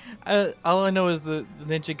 All I know is the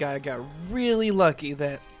ninja guy got really lucky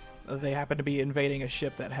that they happen to be invading a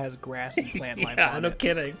ship that has grass and plant life Yeah, on no it.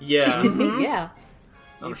 kidding. Yeah. Yeah.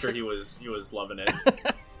 I'm sure he was loving it.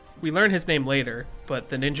 We learn his name later, but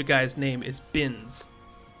the ninja guy's name is Bins.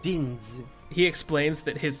 Beans. He explains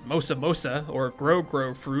that his Mosa Mosa, or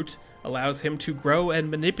Grow fruit, allows him to grow and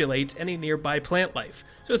manipulate any nearby plant life,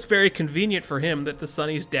 so it's very convenient for him that the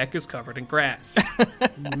Sunny's deck is covered in grass.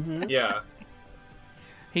 Yeah.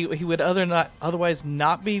 He would otherwise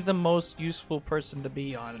not be the most useful person to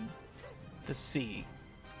be on the sea.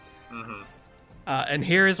 And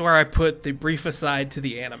here is where I put the brief aside to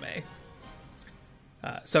the anime.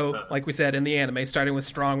 So, like we said, in the anime, starting with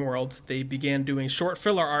Strong World, they began doing short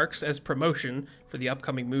filler arcs as promotion for the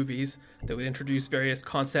upcoming movies that would introduce various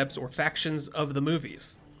concepts or factions of the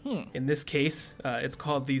movies. In this case, it's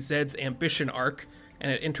called the Zed's Ambition arc,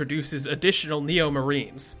 and it introduces additional Neo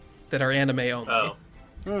Marines that are anime only.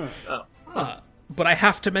 But I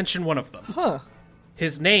have to mention one of them.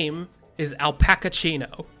 His name is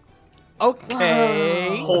Alpacachino.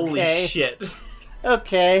 Okay. Holy Okay. shit.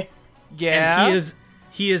 Okay. Yeah. And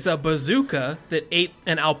he is a bazooka that ate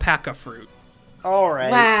an alpaca fruit. All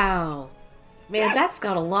right. Wow. Man, that's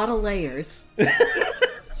got a lot of layers.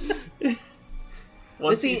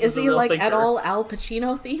 One Is he Piece is a he real like thinker. at all Al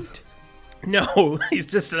Pacino themed? No, he's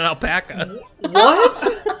just an alpaca.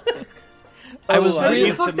 What? I was How do you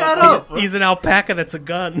really fuck that up? He's an alpaca that's a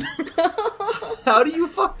gun. How do you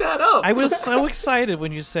fuck that up? I was so excited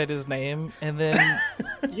when you said his name, and then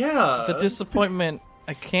Yeah. the disappointment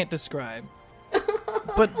I can't describe.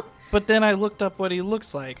 But then I looked up what he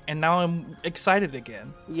looks like, and now I'm excited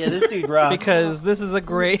again Yeah, this dude rocks. because this is a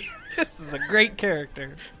great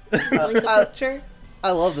character. Link a picture? I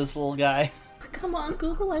love this little guy. Come on,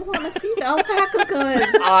 Google. I want to see the alpaca gun.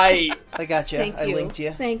 I. I got you. Thank I you. linked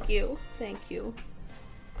you. Thank you. Thank you.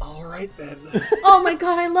 All right then. Oh my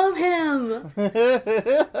god, I love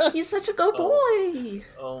him. He's such a good boy.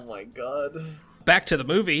 Oh my god. Back to the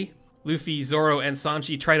movie. Luffy, Zoro, and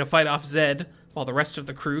Sanji try to fight off Zed, while the rest of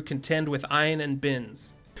the crew contend with Ein and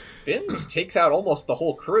Bins. Bins takes out almost the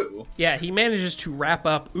whole crew. Yeah, he manages to wrap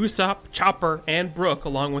up Usopp, Chopper, and Brook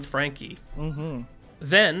along with Frankie.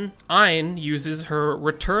 Then, Ein uses her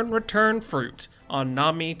return fruit on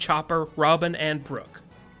Nami, Chopper, Robin, and Brook.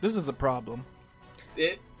 This is a problem.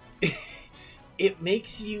 It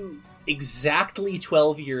makes you exactly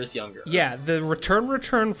 12 years younger. Yeah, the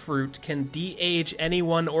return fruit can de-age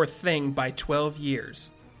anyone or thing by 12 years.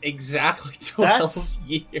 Exactly 12 That's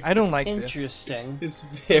years. I don't like this. Interesting. It's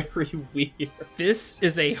very weird. This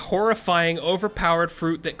is a horrifying, overpowered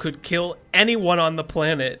fruit that could kill anyone on the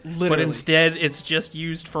planet, but Literally. instead it's just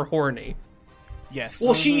used for horny. Yes.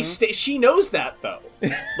 Well, she knows that though.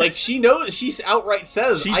 Like she knows. She outright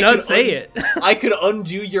says She I does could say it. I could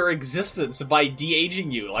undo your existence by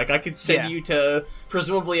de-aging you. Like I could send Yeah. you to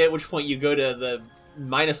presumably at which point you go to the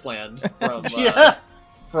Minus Land from Yeah.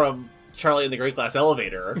 from Charlie and the Great Glass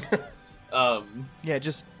Elevator. Yeah,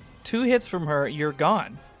 just 2 hits from her, you're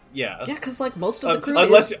gone. Yeah. Yeah, because like most of the crew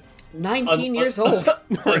Unless is 19 years un- old.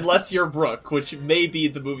 unless you're Brooke, which may be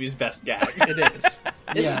the movie's best gag. It is.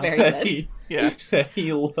 It's Yeah. very good.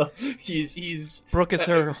 he's Brooke is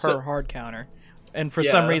her so- hard counter. And for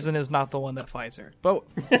Yeah. some reason is not the one that fights her. But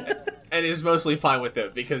and is mostly fine with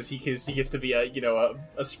it because he gets to be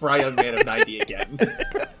a spry young man of 90 again.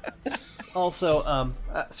 Also,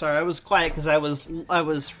 sorry, I was quiet because I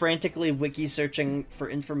was frantically wiki searching for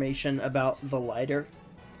information about the lighter.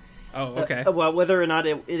 Oh, okay. Well, whether or not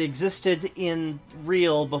it existed in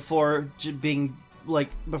real before being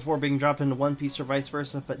dropped into One Piece or vice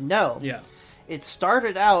versa, but no. Yeah. It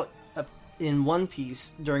started out in One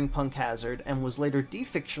Piece during Punk Hazard and was later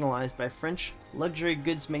defictionalized by French luxury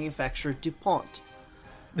goods manufacturer DuPont.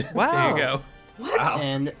 wow. There you go.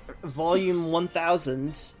 And Volume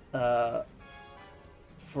 1000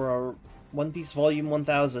 for One Piece Volume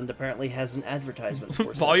 1000 apparently has an advertisement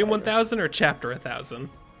for Volume Sunlighter. 1000 or Chapter 1000?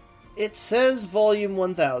 It says Volume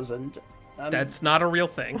 1000. That's not a real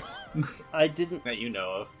thing. I didn't... That you know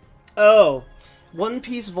of. Oh. One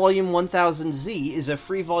Piece Volume 1000Z is a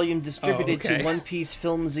free volume distributed okay. to One Piece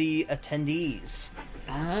Film Z attendees.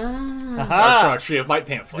 Ah. Dark Aha! Star Tree of Might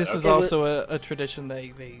pamphlet. This is okay. also a tradition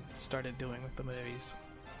they started doing with the movies.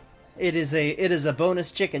 It is a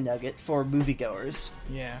bonus chicken nugget for moviegoers.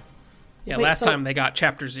 Yeah. Yeah, Wait, last so- time they got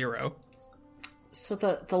Chapter 0. So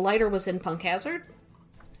the lighter was in Punk Hazard?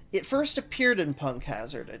 It first appeared in Punk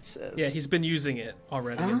Hazard, it says. Yeah, he's been using it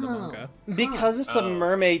already in the manga. Because it's a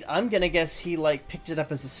mermaid, I'm gonna guess he picked it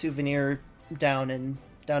up as a souvenir down in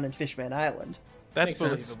Fishman Island. That's Makes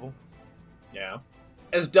sense. believable. Yeah.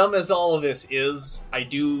 As dumb as all of this is, I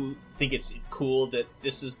do think it's cool that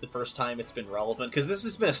this is the first time it's been relevant, because this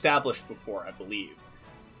has been established before, I believe.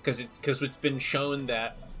 Because it's been shown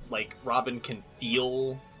that Robin can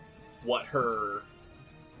feel what her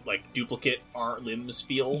duplicate limbs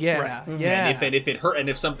feel. Yeah. Right. Yeah. And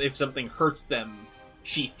if something hurts them,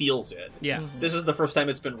 she feels it. Yeah. This is the first time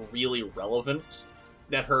it's been really relevant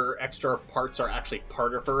that her extra parts are actually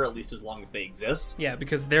part of her, at least as long as they exist. Yeah,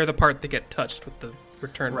 because they're the part that get touched with the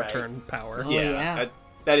return Right. power. Oh, yeah.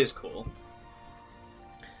 That is cool.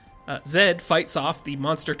 Zed fights off the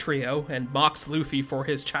monster trio and mocks Luffy for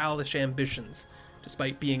his childish ambitions,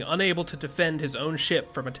 despite being unable to defend his own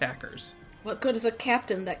ship from attackers. What good is a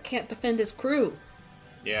captain that can't defend his crew?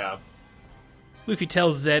 Yeah. Luffy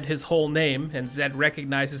tells Zed his whole name, and Zed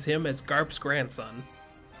recognizes him as Garp's grandson.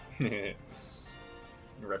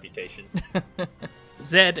 Reputation.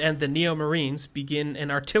 Zed and the Neo Marines begin an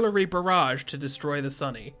artillery barrage to destroy the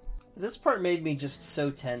Sunny. This part made me just so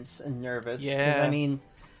tense and nervous. Because, Yeah. I mean,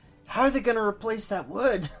 how are they gonna replace that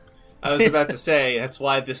wood? I was about to say, that's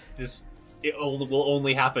why will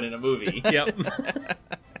only happen in a movie. Yep.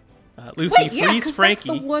 Luffy Wait, yeah, frees because that's Frankie.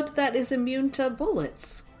 the wood that is immune to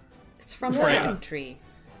bullets. It's from the Right. elm tree.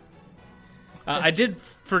 I did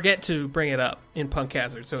forget to bring it up in Punk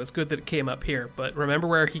Hazard, so it's good that it came up here. But remember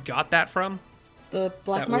where he got that from? The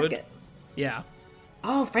black That wood? market. Yeah.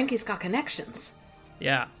 Oh, Frankie's got connections.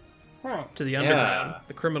 Yeah. Huh. To the underground. Yeah.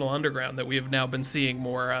 The criminal underground that we have now been seeing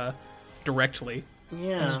more directly.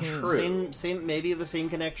 Yeah. true. Same, maybe the same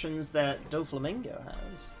connections that Doflamingo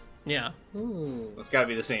has. Yeah. It's gotta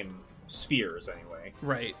be the same spheres, anyway.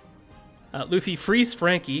 Right. Luffy frees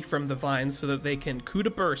Frankie from the vines so that they can coup de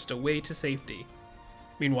burst away to safety.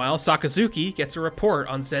 Meanwhile, Sakazuki gets a report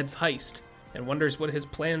on Zed's heist and wonders what his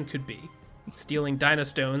plan could be. Stealing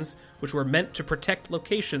Dinostones, which were meant to protect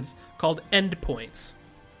locations called endpoints.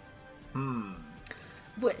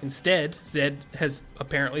 Wait, Instead, Zed has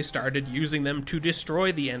apparently started using them to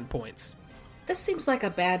destroy the endpoints. this seems like a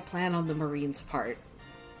bad plan on the Marines' part.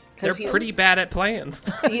 'Cause They're pretty bad at plans.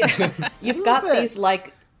 You've got bit. these,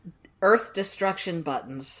 Earth destruction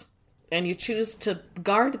buttons, and you choose to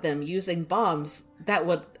guard them using bombs that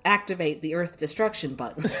would activate the Earth destruction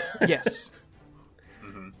buttons. Yes.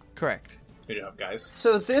 Correct. Good job, guys.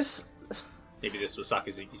 So this Maybe this was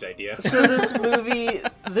Sakazuki's idea.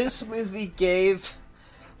 this movie gave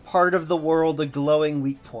part of the world a glowing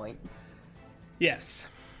weak point. Yes.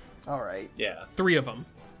 All right, Yeah. 3 of them.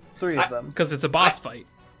 3 of them. Because it's a boss fight.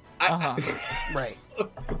 Right.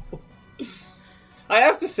 I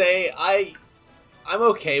have to say, I'm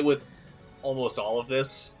okay with almost all of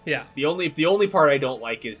this. Yeah. The only part I don't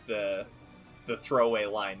like is the throwaway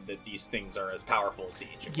line that these things are as powerful as the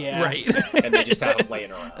ancient Yeah. Right. and they just have them laying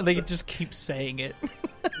around. And they just keep saying it.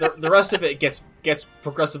 The rest of it gets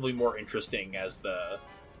progressively more interesting as the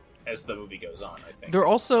movie goes on, I think. They're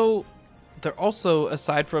also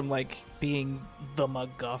aside from being the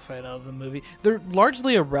MacGuffin of the movie, they're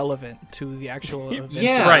largely irrelevant to the actual events.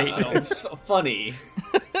 Yeah, of Right. this film. It's funny.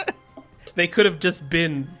 They could have just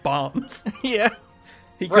been bombs. Yeah.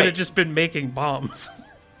 He could have Right. just been making bombs.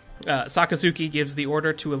 Sakazuki gives the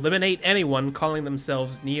order to eliminate anyone calling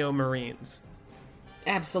themselves Neo Marines.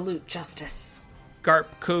 Absolute justice. Garp,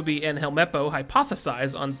 Kobe, and Helmeppo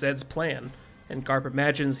hypothesize on Zed's plan, and Garp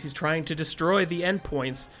imagines he's trying to destroy the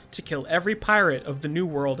endpoints to kill every pirate of the New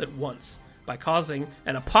World at once by causing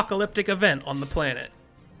an apocalyptic event on the planet.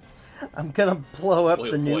 I'm gonna blow up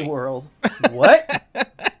Boy, the oh new boy. world. What?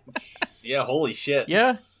 Yeah, holy shit.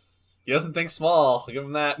 Yeah. He doesn't think small. I'll give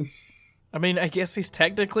him that. I mean, I guess he's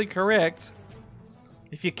technically correct.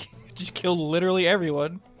 If you just kill literally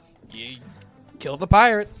everyone, you kill the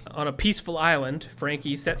pirates. On a peaceful island,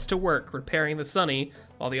 Frankie sets to work repairing the Sunny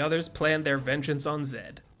while the others plan their vengeance on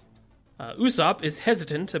Zed. Usopp is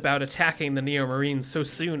hesitant about attacking the Neo Marines so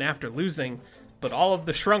soon after losing, but all of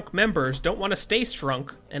the shrunk members don't want to stay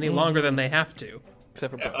shrunk any longer than they have to.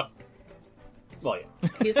 Except for Bob. Well, yeah.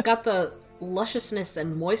 He's got the lusciousness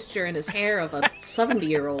and moisture in his hair of a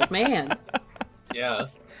 70-year-old man. Yeah.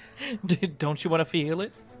 Don't you want to feel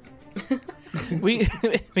it? we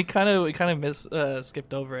kind of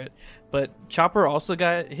skipped over it, but Chopper also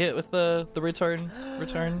got hit with the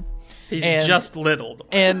return. He's And- just little.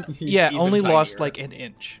 And yeah, even only lost tinier. like an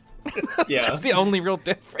inch. Yeah. That's the only real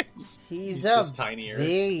difference. He's just a tinier.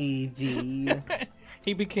 baby.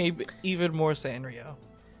 He became even more Sanrio.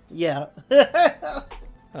 Yeah.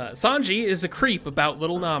 Sanji is a creep about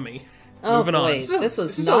little Nami. Oh Moving boy, on. this was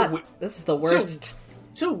this is so not. wi- This is the worst.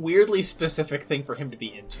 It's a weirdly specific thing for him to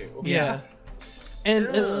be into. Yeah. And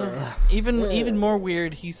it's even more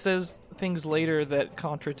weird, he says things later that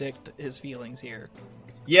contradict his feelings here.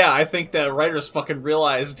 Yeah, I think the writers fucking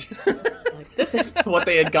realized This is, what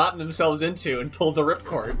they had gotten themselves into and pulled the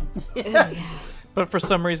ripcord. But for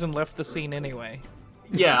some reason left the scene anyway.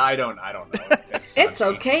 Yeah, I don't know. it's Sanji.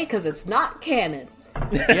 okay because it's not canon.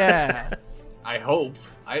 Yeah. I hope.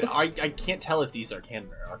 I can't tell if these are canon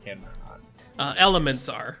or not. Elements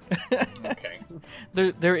are. Okay.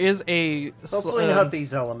 There is a Hopefully not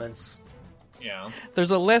these elements. Yeah.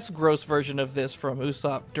 there's a less gross version of this from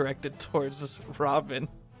Usopp directed towards Robin,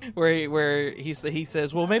 where he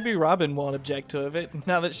says, "Well, maybe Robin won't object to it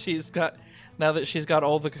now that she's got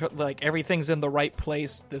all the like everything's in the right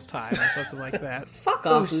place this time or something like that." Fuck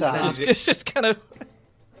off, Usopp. Usopp. It's just kind of.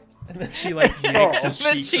 And then she like yanks his And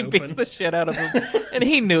then cheeks she beats open the shit out of him, and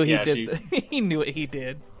he knew he Yeah, did. He knew what he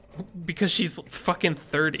did. because she's fucking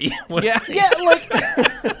 30. What- Yeah. Yeah,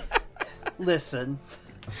 like... Listen.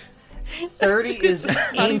 30 is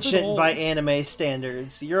not even ancient old. by anime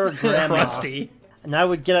standards. You're a grandma. crusty. And I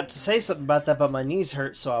would get up to say something about that, but my knees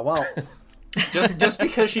hurt, so I won't. Just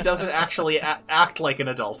because she doesn't actually act like an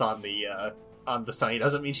adult on the Sunny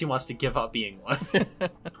doesn't mean she wants to give up being one.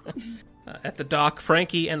 At the dock,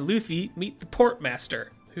 Frankie and Luffy meet the portmaster,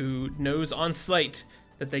 who knows on sight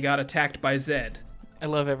that they got attacked by Zed. I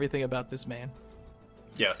love everything about this man.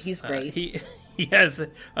 Yes. He's great. He has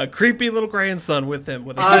a creepy little grandson with him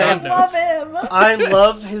with a I stand love notes. him. I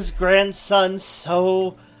love his grandson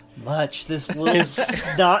so much. This little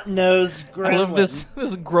snot-nosed gremlin. I love this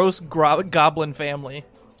gross goblin family.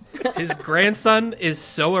 His grandson is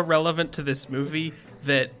so irrelevant to this movie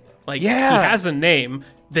that, like, Yeah. he has a name.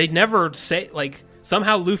 They never say, like,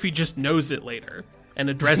 somehow Luffy just knows it later and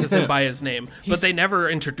addresses him by his name, but they never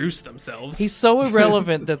introduce themselves. He's so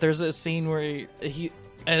irrelevant that there's a scene where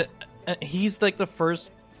he's like the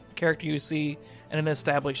first character you see in an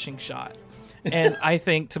establishing shot. And I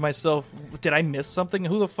think to myself, did I miss something?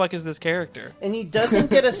 Who the fuck is this character? And he doesn't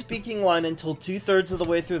get a speaking line until 2/3 of the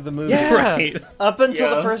way through the movie. Yeah. right. Up until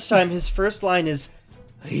Yeah. the first time, his first line is...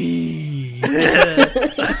 he's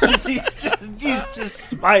just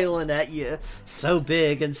smiling at you. So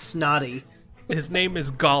big and snotty. His name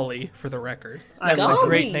is Golly, for the record. I Golly. love It's a it.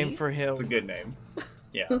 great name for him. It's a good name.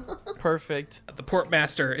 Yeah. Perfect. The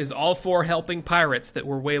portmaster is all for helping pirates that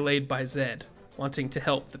were waylaid by Zed, wanting to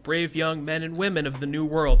help the brave young men and women of the New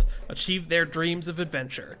World achieve their dreams of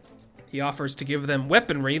adventure. He offers to give them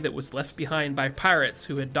weaponry that was left behind by pirates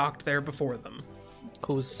who had docked there before them.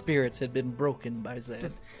 Whose spirits had been broken by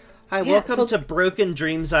Zed. Hi, Yeah, welcome so- to Broken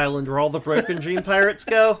Dreams Island, where all the Broken Dream pirates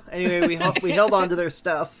go. Anyway, we held on to their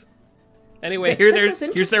stuff. Anyway, This is here's their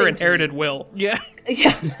interesting to inherited will. Yeah.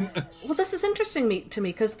 Yeah. Well, this is interesting to me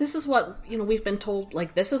because this is what we've been told.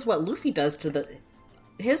 Like, this is what Luffy does to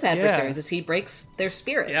his adversaries: is he breaks their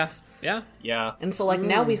spirits. Yeah, yeah. Yeah. And so, like,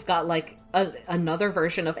 now we've got like another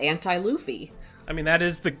version of anti-Luffy. I mean, that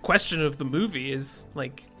is the question of the movie: is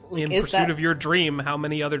like in is pursuit that- of your dream, how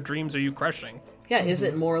many other dreams are you crushing? Yeah, is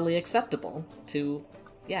it morally acceptable to?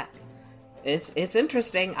 Yeah, it's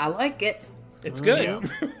interesting. I like it. It's good.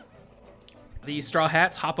 Yeah. The Straw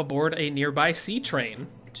Hats hop aboard a nearby sea train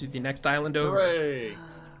to the next island over. Hooray.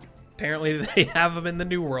 Apparently, they have them in the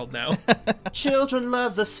New World now. Children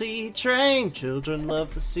love the sea train. Children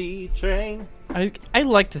love the sea train. I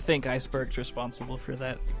like to think Iceberg's responsible for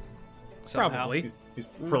that. Somehow. Probably. He's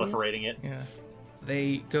proliferating it. Yeah.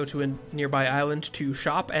 They go to a nearby island to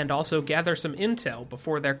shop and also gather some intel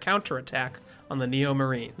before their counterattack on the Neo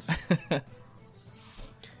Marines.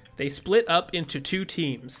 They split up into two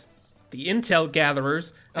teams: the intel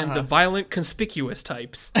gatherers and the violent, conspicuous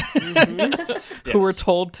types. Who were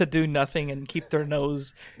told to do nothing and keep their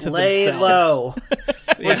nose to Lay themselves. low.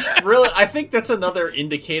 Which really, I think that's another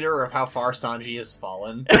indicator of how far Sanji has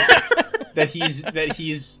fallen. that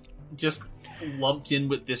he's just lumped in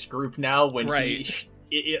with this group now when Right.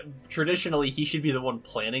 traditionally he should be the one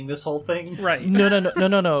planning this whole thing. Right.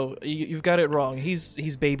 No. You've got it wrong. He's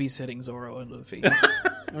babysitting Zoro and Luffy.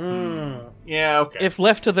 Yeah, okay. If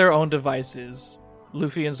left to their own devices,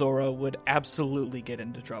 Luffy and Zoro would absolutely get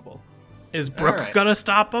into trouble. Is Brook Alright. gonna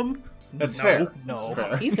stop him? That's No. fair. No. That's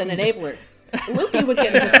fair. He's an enabler. Luffy would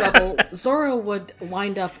get into trouble. Zoro would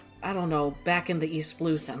wind up, I don't know, back in the East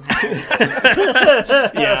Blue somehow.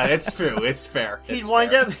 Yeah, it's true. It's fair. He'd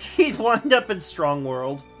wind up in Strong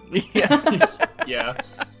World. Yeah. Yeah.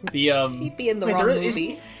 The He'd be in the wait, wrong there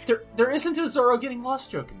movie. there isn't a Zoro getting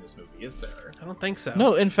lost joke in this movie, is there? I don't think so.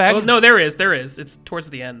 No, in fact. Well, no, there is. It's towards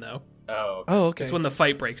the end though. Oh. Oh, okay. It's when the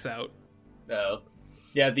fight breaks out. Oh.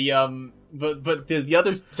 Yeah, but the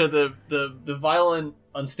other, so the violent,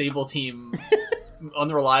 unstable team,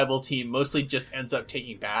 unreliable team mostly just ends up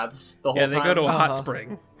taking baths the whole Yeah, time. they go to a hot Uh-huh.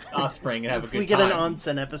 spring. hot spring and have a good We time. get an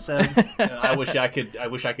onsen episode. And I wish I could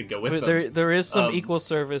go with them. there is some Um, equal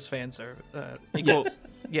service fan service. Equal, Yes.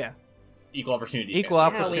 yeah. Equal opportunity. Equal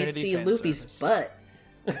fans. Yeah, we opportunity see fan Luffy's service.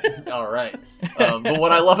 butt. All right. But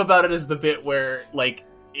what I love about it is the bit where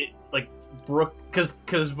Brook,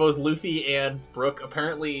 because both Luffy and Brook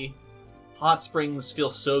apparently hot springs feel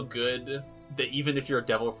so good that even if you're a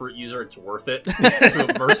devil fruit user, it's worth it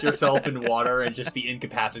to immerse yourself in water and just be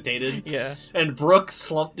incapacitated. Yeah. And Brook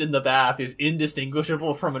slumped in the bath is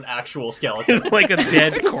indistinguishable from an actual skeleton Like a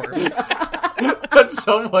dead corpse. that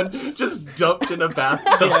someone just dumped in a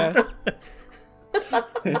bathtub.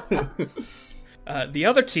 Yeah. The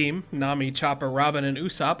other team, Nami, Chopper, Robin, and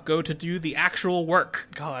Usopp, go to do the actual work.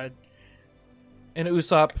 God. And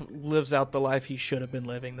Usopp lives out the life he should have been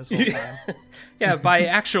living this whole time. Yeah, by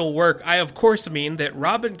actual work, I of course mean that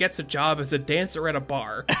Robin gets a job as a dancer at a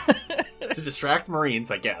bar, To distract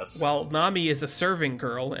Marines, I guess. while Nami is a serving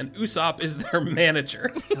girl and Usopp is their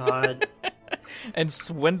manager. God. And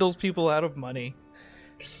swindles people out of money.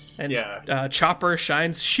 And Yeah. Chopper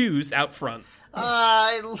shines shoes out front.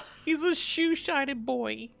 He's a shoe-shining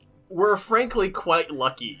boy. We're frankly quite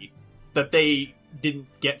lucky that they didn't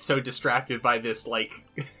get so distracted by this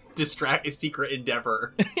secret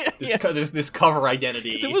endeavor, this cover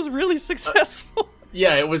identity. 'Cause it was really successful.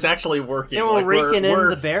 Yeah, it was actually working. They were Like, raking in we're,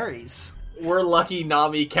 the berries. we're lucky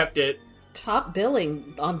Nami kept it, Top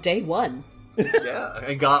billing on day one. yeah,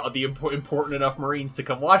 and got the important enough Marines to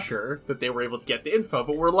come watch her that they were able to get the info.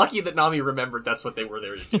 But we're lucky that Nami remembered that's what they were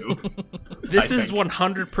there to do. This I is think.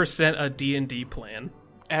 100% a D&D plan.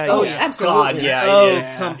 Oh, yeah. absolutely. God, yeah, Oh, it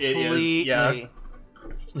is. completely. It is, yeah.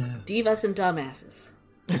 Divas and dumbasses.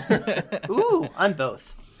 Ooh, I'm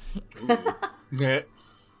both.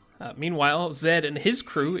 Meanwhile, Zed and his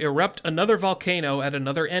crew erupt another volcano at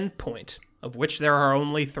another endpoint, of which there are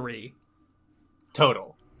only 3.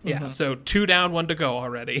 Total. Yeah, so 2 down, 1 to go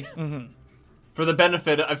already. For the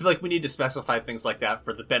benefit, I feel like we need to specify things like that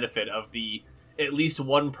for the benefit of the at least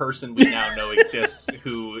one person we now know exists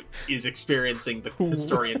who is experiencing the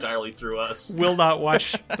story entirely through us. Will not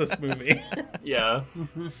watch this movie. Yeah.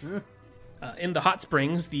 In the hot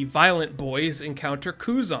springs, the violent boys encounter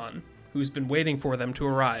Kuzan, who's been waiting for them to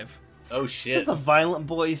arrive. Oh shit. The Violent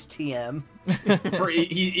Boys TM.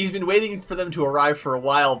 He's been waiting for them to arrive for a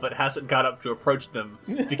while, but hasn't got up to approach them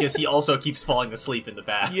because he also keeps falling asleep in the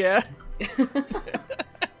baths. Yeah.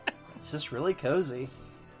 It's just really cozy.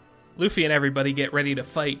 Luffy and everybody get ready to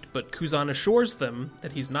fight, but Kuzan assures them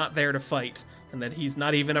that he's not there to fight, and that he's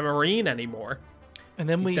not even a Marine anymore. And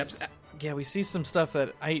then we steps- we see some stuff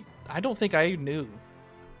that I don't think I knew.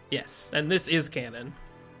 Yes, and this is canon.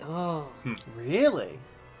 Oh. Really?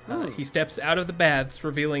 He steps out of the baths,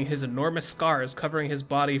 revealing his enormous scars covering his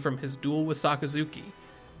body from his duel with Sakazuki.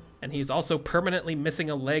 And he's also permanently missing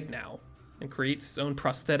a leg now, and creates his own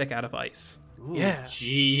prosthetic out of ice. Ooh, Yeah.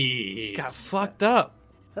 Jeez. Got fucked up.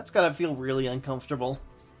 That's gotta feel really uncomfortable.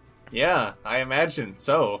 Yeah, I imagine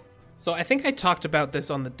so. So I think I talked about this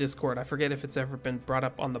on the Discord. I forget if it's ever been brought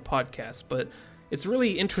up on the podcast, but it's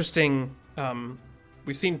really interesting.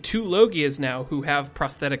 We've seen 2 Logias now who have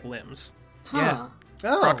prosthetic limbs. Huh. Yeah.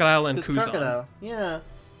 Oh, Crocodile and 'cause Kuzan. Crocodile. Yeah.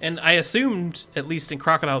 And I assumed, at least in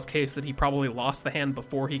Crocodile's case, that he probably lost the hand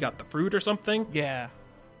before he got the fruit or something. Yeah.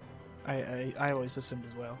 I always assumed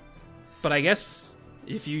as well. But I guess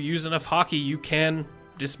if you use enough hockey, you can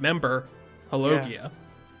dismember a Logia.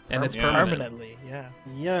 And it's Yeah. permanent. Permanently, yeah.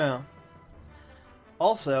 Yeah.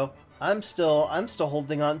 Also, I'm still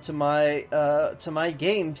holding on to my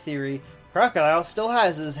game theory. Crocodile still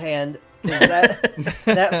has his hand. Is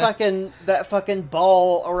that fucking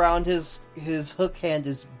ball around his hook hand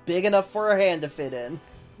is big enough for a hand to fit in.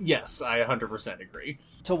 Yes, I 100% agree.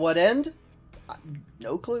 To what end?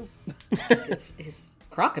 No clue. His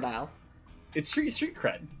crocodile. It's street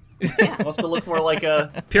cred. Yeah. Wants to look more like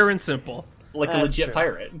a Pure and simple. That's legit true.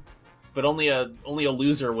 pirate. But only a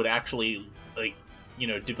loser would actually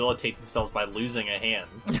debilitate themselves by losing a hand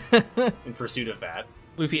in pursuit of that.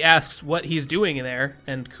 Luffy asks what he's doing in there,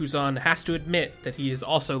 and Kuzan has to admit that he is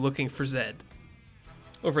also looking for Zed.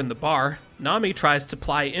 Over in the bar, Nami tries to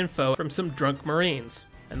ply info from some drunk Marines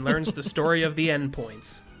and learns the story of the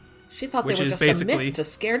endpoints. She thought Which they were is just a basically- myth to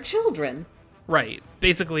scare children. Right.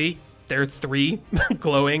 Basically, there are 3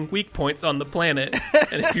 glowing weak points on the planet,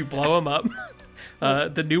 and if you blow them up,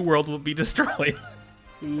 the new world will be destroyed.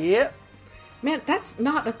 Yep. Man, that's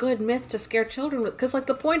not a good myth to scare children with. Because, like,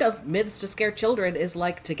 the point of myths to scare children is,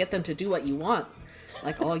 like, to get them to do what you want.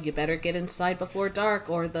 Like, oh, you better get inside before dark,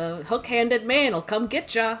 or the hook-handed man will come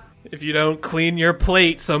get ya. If you don't clean your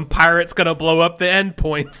plate, some pirate's gonna blow up the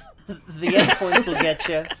endpoints. The endpoints will get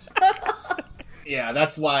you. Yeah,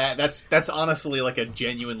 that's why that's honestly like a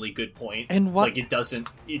genuinely good point. And what- like it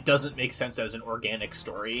doesn't make sense as an organic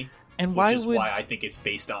story. And why which is would why I think it's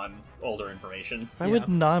based on older information. why Yeah. would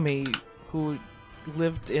Nami, who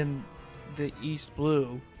lived in the East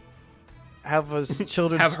Blue, have a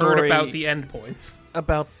children's Have story heard about the endpoints.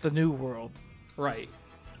 about the New World? Right.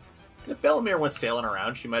 If Bellamere went sailing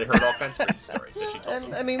around, she might have heard all kinds of crazy stories that she told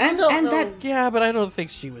And them. I mean, we And- don't and know. that- Yeah, but I don't think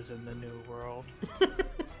she was in the New World.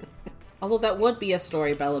 Although that would be a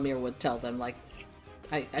story Bellamere would tell them. Like,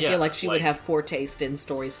 I Yeah, feel like she would like- have poor taste in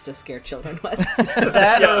stories to scare children with.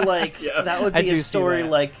 That Yeah, or like yeah. that would I be do a see story that.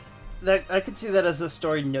 like that. I could see that as a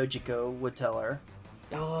story Nojiko would tell her.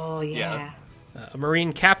 Oh, yeah. A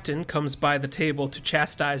Marine captain comes by the table to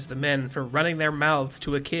chastise the men for running their mouths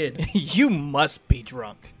to a kid. You must be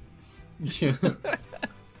drunk.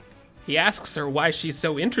 He asks her why she's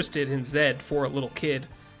so interested in Zed for a little kid,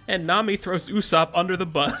 and Nami throws Usopp under the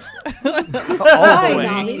bus. Why, way.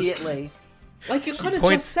 Nami? Immediately. Like, you could have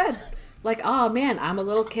points- just said, like, oh man, I'm a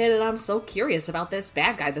little kid and I'm so curious about this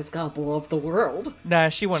bad guy that's gonna blow up the world. Nah,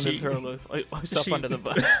 she wanted She- to throw herself she- under the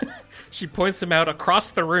bus. She points him out across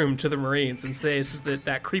the room to the Marines and says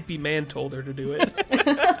that creepy man told her to do it.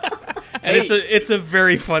 And it's a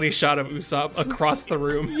very funny shot of Usopp across the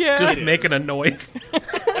room, Yeah. just It making is. a noise.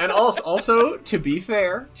 And also, to be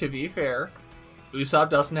fair, Usopp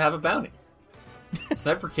doesn't have a bounty.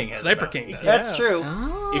 Sniper King has Sniper a bounty. King does. That's true.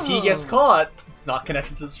 Oh. If he gets caught, it's not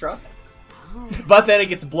connected to the Straw Hats. But then it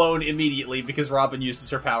gets blown immediately because Robin uses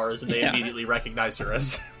her powers and they Yeah. immediately recognize her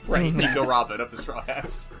as Nico Robin of the Straw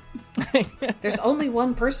Hats. There's only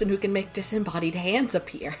one person who can make disembodied hands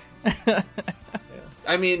appear.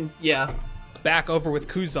 I mean, yeah. Back over with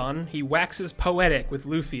Kuzan, he waxes poetic with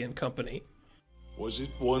Luffy and company. Was it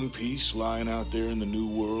One Piece lying out there in the New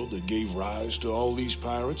World that gave rise to all these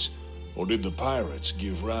pirates? Or did the pirates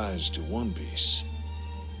give rise to One Piece?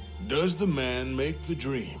 Does the man make the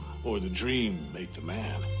dream, or the dream make the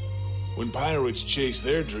man? When pirates chase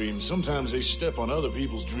their dreams, sometimes they step on other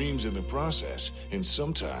people's dreams in the process, and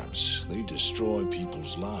sometimes they destroy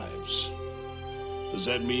people's lives. Does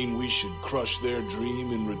that mean we should crush their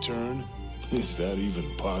dream in return? Is that even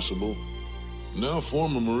possible? Now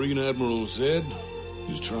former Marine Admiral Zed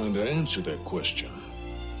is trying to answer that question.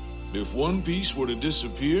 If One Piece were to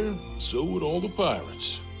disappear, so would all the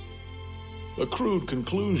pirates. A crude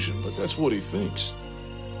conclusion, but that's what he thinks.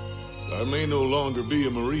 I may no longer be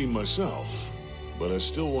a Marine myself, but I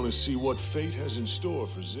still want to see what fate has in store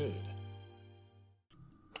for Zed.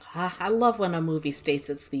 I love when a movie states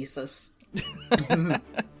its thesis.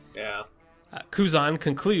 Yeah. Kuzan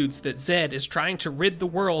concludes that Zed is trying to rid the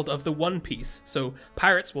world of the One Piece, so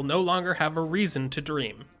pirates will no longer have a reason to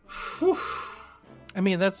dream. I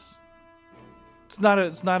mean, it's not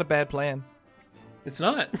a bad plan. It's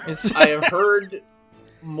not. It's I have heard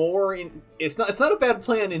more in it's not a bad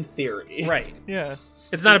plan in theory. Right. yeah.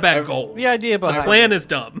 It's not a bad goal. The idea The behind plan is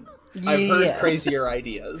dumb. I've heard Yes. crazier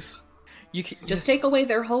ideas. you can, Just take away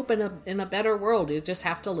their hope in a better world. You just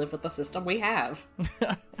have to live with the system we have.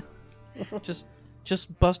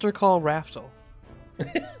 just Buster call Raftel.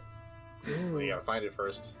 We gotta find it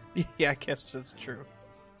first. Yeah, I guess that's true.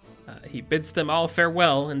 He bids them all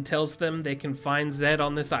farewell and tells them they can find Zed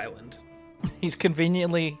on this island. He's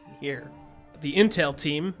conveniently here. The intel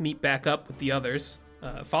team meet back up with the others,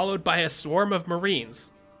 followed by a swarm of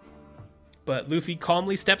Marines. But Luffy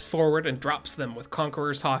calmly steps forward and drops them with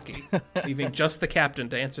Conqueror's Hockey, leaving just the captain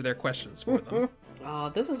to answer their questions for them. Oh,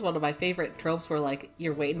 this is one of my favorite tropes where, like,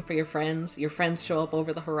 you're waiting for your friends show up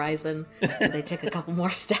over the horizon, and they take a couple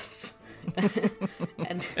more steps.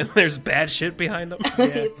 and And there's bad shit behind them.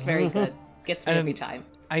 it's very good. Gets me And- every time.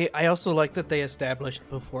 I also like that they established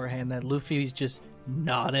beforehand that Luffy's just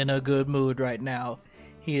not in a good mood right now.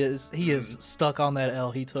 He is stuck on that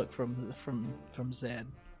L he took from Zed.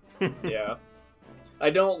 Yeah. I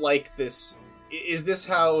don't like this. Is this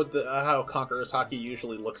how how Conqueror's Haki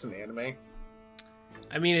usually looks in anime?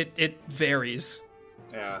 I mean, it varies.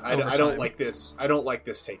 Yeah, Over I don't time. like this. I don't like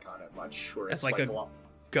this take on it much. Where It's it's like a lot-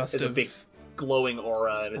 Gust it's a of big glowing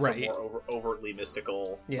aura, and it's Right. a more overtly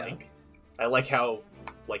mystical. Yeah. Like, I like how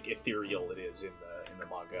like ethereal it is in the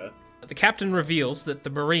manga. The captain reveals that the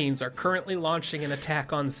Marines are currently launching an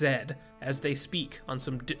attack on Zed as they speak on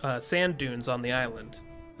some sand dunes on the island.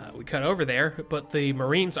 We cut over there, but the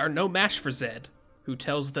Marines are no match for Zed, who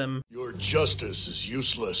tells them, Your justice is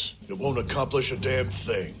useless. It won't accomplish a damn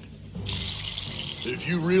thing. If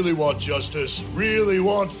you really want justice, really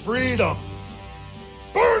want freedom,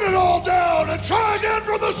 burn it all down and try again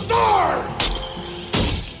from the start!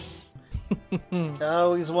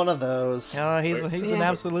 Oh, he's one of those. He's an Yeah.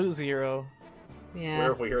 absolute zero. Where Yeah.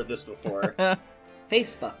 have we heard this before?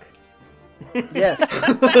 Facebook. Yes.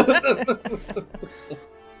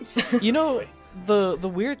 You know, the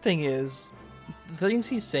weird thing is, the things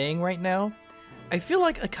he's saying right now, I feel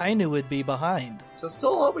like Akainu would be behind. So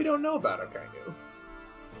still a lot we don't know about Akainu.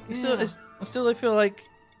 Still, I feel like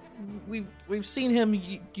we've seen him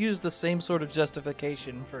use the same sort of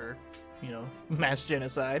justification for, mass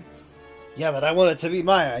genocide. Yeah, but I want it to be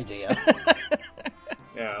my idea.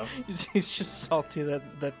 Yeah. He's just salty that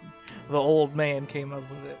the old man came up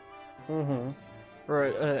with it, Mm-hmm. or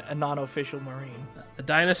a non-official Marine. the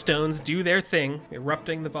Dynastones do their thing,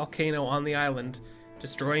 erupting the volcano on the island,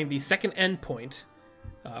 destroying the second endpoint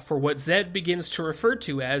for what Zed begins to refer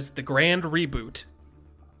to as the Grand Reboot.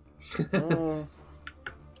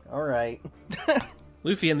 All right.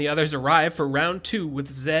 Luffy and the others arrive for round 2 with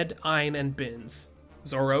Zed, Ain, and Bins.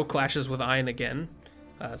 Zoro clashes with Ain again,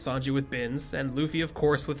 Sanji with Bins, and Luffy, of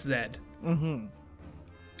course, with Zed. Mm-hmm.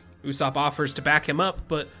 Usopp offers to back him up,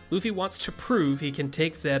 but Luffy wants to prove he can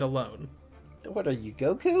take Zed alone. What are you,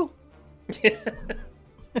 Goku?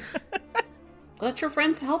 Let your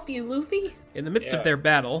friends help you, Luffy. In the midst Yeah. of their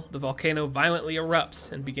battle, the volcano violently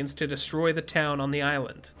erupts and begins to destroy the town on the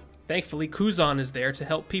island. Thankfully, Kuzan is there to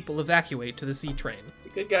help people evacuate to the sea train. He's a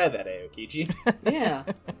good guy, that Aokiji. Yeah.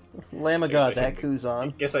 Lamb of Guess God, I that should-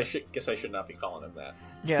 Kuzan. Guess I should not be calling him that.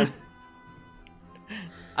 Yeah.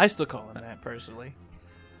 I still call him that, personally.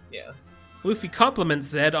 Yeah. Luffy compliments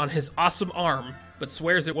Zed on his awesome arm, but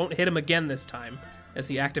swears it won't hit him again this time, as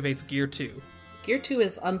he activates Gear 2. Gear 2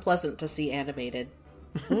 is unpleasant to see animated.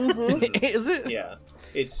 Is it? Yeah.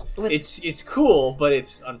 It's With- it's cool, but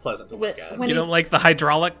it's unpleasant to look at. When You he- don't like the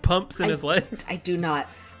hydraulic pumps in his legs? I do not.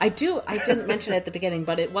 I didn't mention it at the beginning,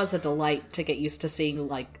 but it was a delight to get used to seeing,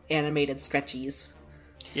 like, animated stretchies.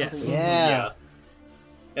 Yes. Yeah.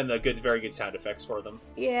 And the very good sound effects for them.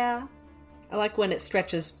 Yeah. I like when it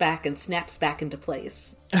stretches back and snaps back into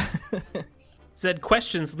place. Zed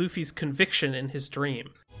questions Luffy's conviction in his dream.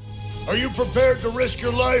 Are you prepared to risk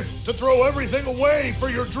your life to throw everything away for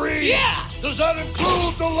your dream? Yeah! Does that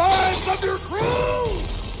include the lives of your crew?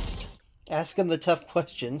 Ask him the tough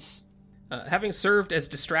questions. Having served as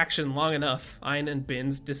distraction long enough, Ain and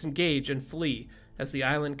Bins disengage and flee as the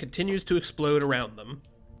island continues to explode around them.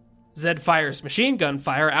 Zed fires machine gun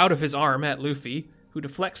fire out of his arm at Luffy, who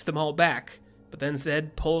deflects them all back, but then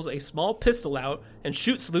Zed pulls a small pistol out and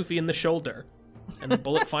shoots Luffy in the shoulder, and the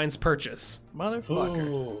bullet finds purchase.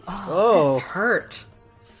 Motherfucker. Oh. This hurt.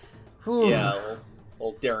 Whew. Yeah,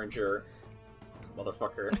 old Derringer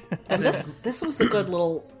motherfucker. And this was a good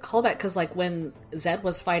little callback, because, like, when Zed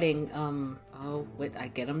was fighting, I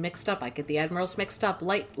get them mixed up. I get the admirals mixed up.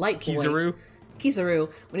 Light Boy. Kizaru.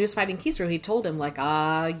 When he was fighting Kizaru, he told him, like,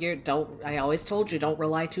 I always told you, don't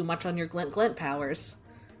rely too much on your glint powers.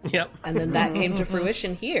 Yep. And then that came to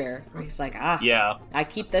fruition here, where he's like, Yeah. I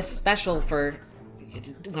keep this special for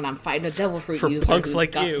when I'm fighting a devil fruit For user punks who's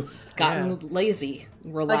like you. gotten lazy, I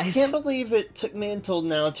relies. can't believe it took me until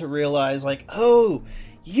now to realize, like, oh,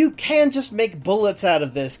 you can just make bullets out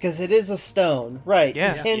of this, because it is a stone. Right,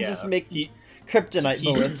 Yeah. you can Yeah. just make He- kryptonite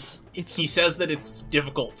he's- bullets. He says that it's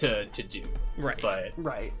difficult to do, Right.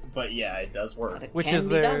 Right. but yeah, it does work. Which Can is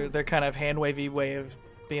be done. their kind of hand-wavy way of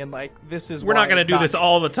being like, this is We're why not going to do this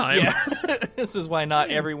all the time. Yeah. This is why not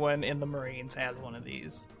everyone in the Marines has one of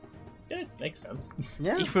these. Yeah, it makes sense.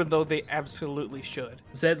 Yeah. Even though they absolutely should.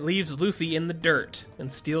 Zed leaves Luffy in the dirt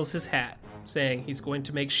and steals his hat, saying he's going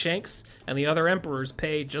to make Shanks and the other emperors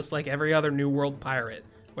pay just like every other New World pirate,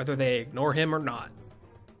 whether they ignore him or not.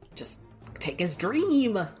 Just take his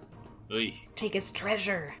dream. Oy. Take his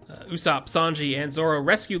treasure. Usopp, Sanji, and Zoro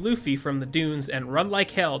rescue Luffy from the dunes and run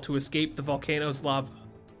like hell to escape the volcano's lava.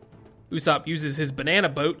 Usopp uses his banana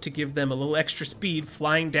boat to give them a little extra speed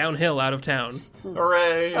flying downhill out of town.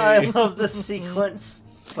 Hooray! I love this sequence.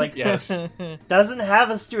 It's like, Yes. doesn't have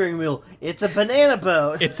a steering wheel. It's a banana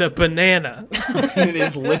boat. It's a banana. It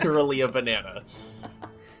is literally a banana.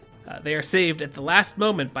 They are saved at the last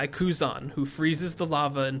moment by Kuzan, who freezes the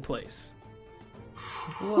lava in place.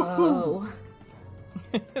 Whoa.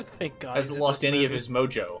 Thank God. Hasn't he lost did this any of movie. his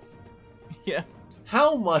mojo. Yeah.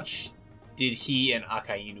 How much did he and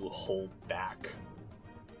Akainu hold back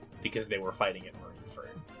because they were fighting at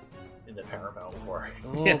Marineford in the Paramount War?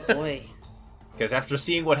 Oh boy. Because after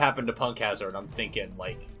seeing what happened to Punk Hazard, I'm thinking,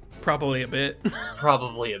 like, Probably a bit.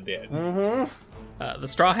 probably a bit. The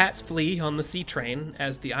Straw Hats flee on the sea train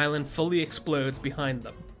as the island fully explodes behind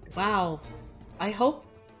them. Wow. I hope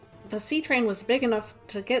the sea train was big enough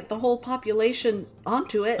to get the whole population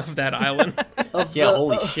onto it. Of that island. Yeah,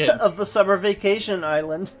 holy shit. Of the summer vacation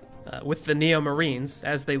island. With the Neo Marines,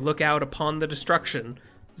 as they look out upon the destruction,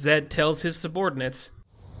 Zed tells his subordinates,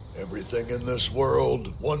 Everything in this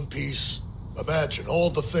world, One Piece. Imagine all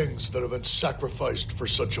the things that have been sacrificed for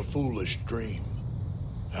such a foolish dream.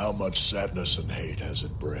 How much sadness and hate has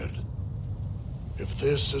it bred? If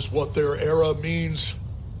this is what their era means,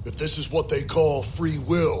 if this is what they call free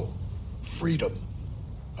will, freedom,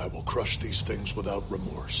 I will crush these things without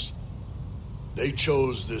remorse. They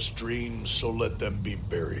chose this dream, so let them be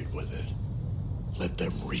buried with it. Let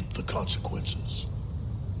them reap the consequences.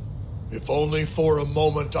 If only for a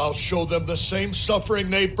moment I'll show them the same suffering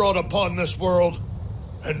they brought upon this world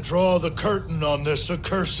and draw the curtain on this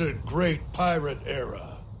accursed great pirate era.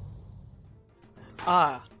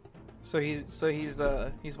 So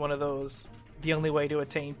he's one of those. The only way to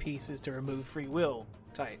attain peace is to remove free will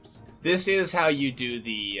types. This is how you do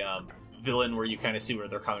the villain where you kind of see where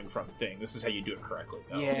they're coming from thing. This is how you do it correctly,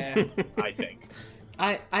 though. Yeah. I think.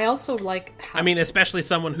 I also like how... I mean, especially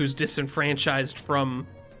someone who's disenfranchised from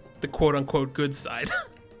the quote-unquote good side.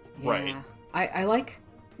 Right. Yeah. I like,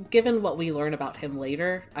 given what we learn about him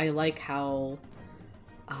later, I like how,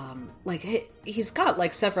 he's got,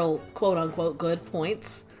 like, several quote-unquote good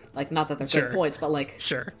points. Like, not that they're Sure. good points, but, like,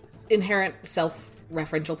 Sure. inherent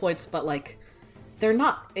self-referential points, but, like, they're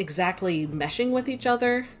not exactly meshing with each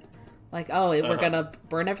other. Like, oh, we're gonna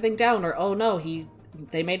burn everything down, or, oh no,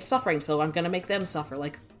 they made suffering, so I'm gonna make them suffer.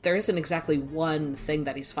 Like, there isn't exactly one thing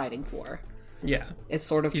that he's fighting for. Yeah. It's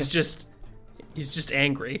sort of He's just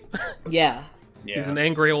angry. Yeah. Yeah. He's an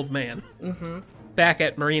angry old man. Mm-hmm. Back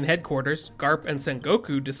at Marine headquarters, Garp and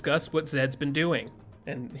Sengoku discuss what Zed's been doing.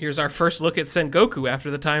 And here's our first look at Sengoku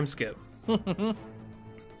after the time skip.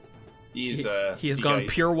 He has gone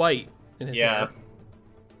pure white in his hair.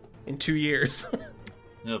 In 2 years.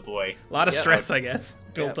 Oh boy. A lot of stress, I guess,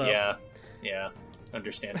 built up. Yeah.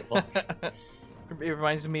 Understandable. It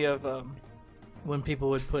reminds me of when people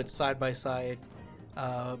would put side by side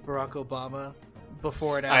Barack Obama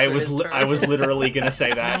before and after I was literally gonna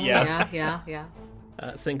say that. Yeah. Yeah.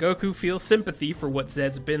 Sengoku feels sympathy for what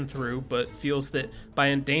Zed's been through, but feels that by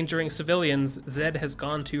endangering civilians, Zed has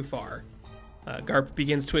gone too far. Garp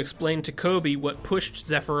begins to explain to Kobe what pushed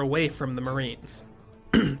Zephyr away from the Marines.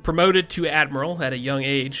 Promoted to admiral at a young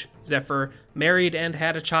age, Zephyr married and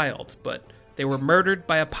had a child, but they were murdered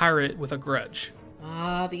by a pirate with a grudge.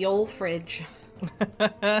 Ah, the old fridge.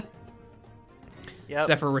 Yep.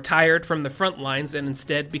 Zephyr retired from the front lines and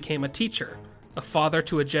instead became a teacher, a father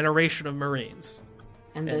to a generation of Marines.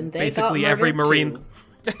 And then And they basically got every murdered Marine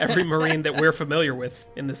too. every Marine that we're familiar with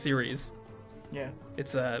in the series. Yeah.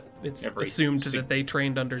 It's Every assumed sig- that they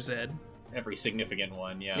trained under Zed. Every significant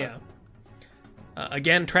one. Yeah.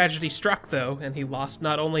 Again, tragedy struck, though, and he lost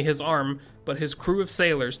not only his arm, but his crew of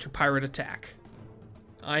sailors to pirate attack.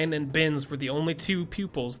 Ayn and Binz were the only two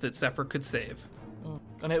pupils that Zephyr could save.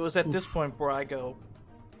 And it was at this point where I go,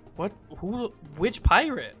 what? Who? Which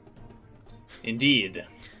pirate? Indeed.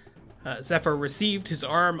 Zephyr received his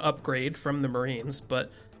arm upgrade from the Marines,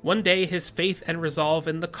 but one day his faith and resolve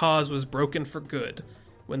in the cause was broken for good,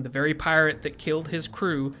 when the very pirate that killed his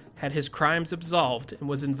crew had his crimes absolved and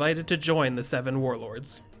was invited to join the Seven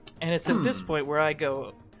Warlords. And it's at this point where I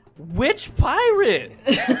go, which pirate?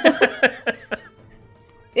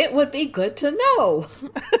 It would be good to know.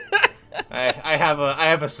 I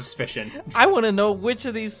have a suspicion. I want to know which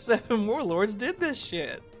of these 7 warlords did this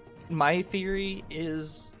shit. My theory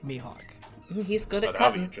is Mihawk. He's good Oh, at that'll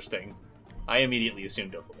be cutting. interesting. I immediately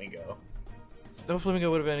assumed Doflamingo. Doflamingo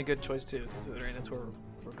would have been a good choice too, considering that's where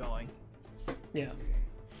we're going. Yeah.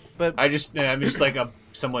 But I'm just like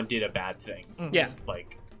someone did a bad thing. Yeah.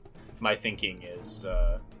 Like my thinking is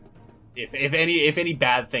if any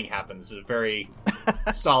bad thing happens, there's a very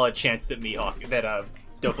solid chance that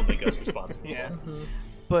Doflamingo's responsible. yeah.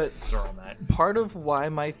 But Throw on that. part of why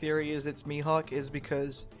my theory is it's Mihawk is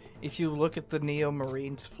because if you look at the Neo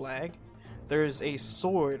Marines flag, there's a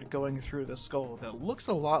sword going through the skull that looks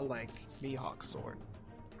a lot like Mihawk's sword.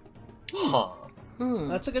 Huh.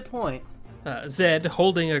 That's a good point. Zed,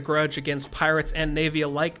 holding a grudge against pirates and Navy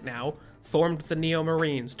alike now, formed the Neo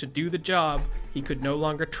Marines to do the job he could no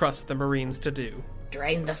longer trust the Marines to do.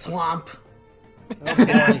 Drain the swamp. Oh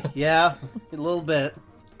boy. Yeah, a little bit.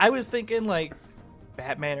 I was thinking like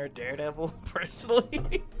Batman or Daredevil,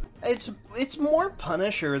 personally. It's more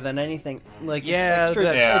Punisher than anything. Like, Yeah, it's extra.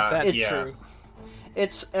 that's it's true.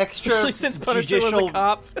 It's extra. Especially since Punisher was judicial a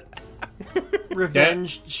cop.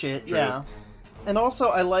 revenge shit. True. Yeah, and also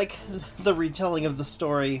I like the retelling of the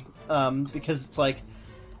story because it's like,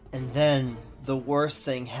 and then the worst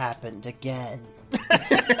thing happened again.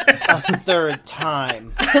 A third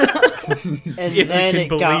time. And If then you can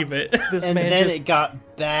believe got, it. This and man then just it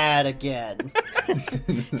got bad again.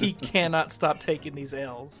 he cannot stop taking these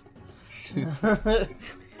L's.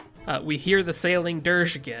 We hear the sailing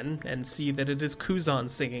dirge again and see that it is Kuzan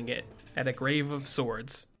singing it at a grave of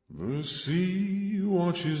swords. The sea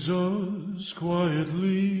watches us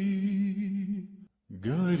quietly,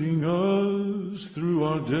 guiding us through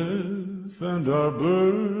our death and our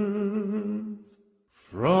birth.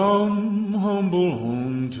 From humble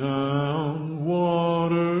hometown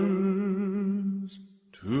waters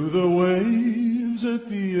to the waves at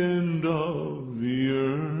the end of the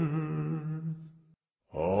earth.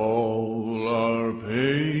 All our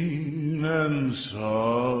pain and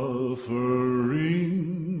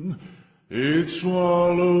suffering, it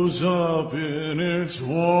swallows up in its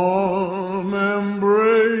warm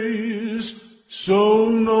embrace, so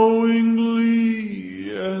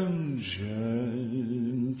knowingly and gently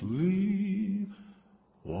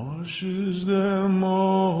washes them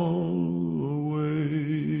all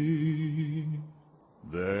away.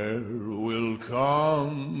 There will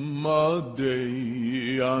come a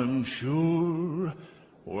day, I'm sure,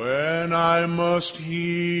 when I must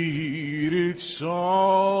heed its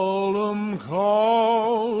solemn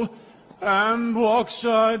call and walk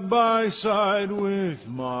side by side with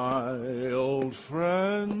my old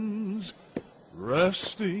friends,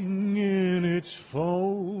 resting in its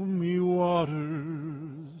foamy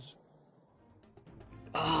waters.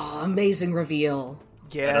 Oh, amazing reveal.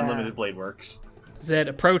 Yeah. At Unlimited Blade Works. Zed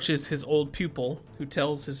approaches his old pupil, who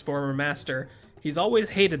tells his former master he's always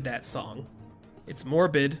hated that song. It's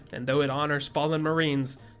morbid, and though it honors fallen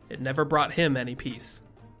Marines, it never brought him any peace.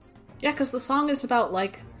 Yeah, because the song is about,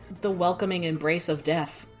 like, the welcoming embrace of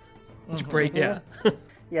death. Break, yeah.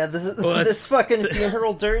 Yeah, this is Well, this fucking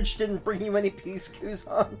funeral dirge didn't bring you any peace,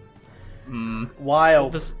 Kuzan.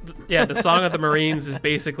 Wild. The Song of the Marines is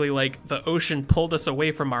basically like the ocean pulled us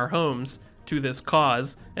away from our homes to this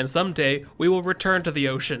cause, and someday we will return to the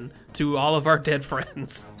ocean to all of our dead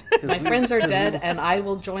friends. My friends are dead, and I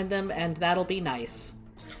will join them, and that'll be nice.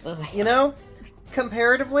 You know,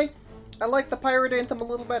 comparatively, I like the pirate anthem a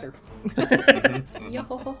little better.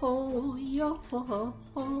 Yo, yo.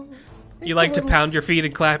 You like to little- pound your feet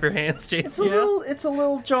and clap your hands, It's Jason? a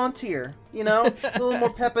little jauntier, you know, a little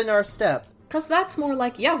more pep in our step. Because that's more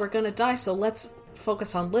like, yeah, we're gonna die, so let's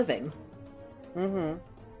focus on living.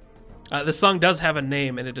 The song does have a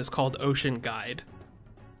name, and it is called Ocean Guide.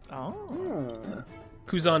 Oh.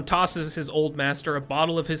 Kuzan tosses his old master a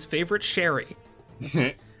bottle of his favorite sherry.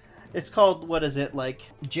 It's called, what is it, like,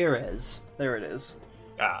 Jerez. There it is.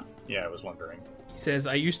 Yeah, I was wondering. He says,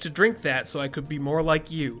 I used to drink that so I could be more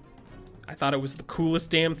like you. I thought it was the coolest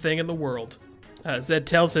damn thing in the world. Zed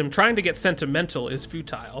tells him trying to get sentimental is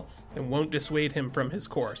futile and won't dissuade him from his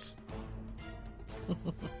course.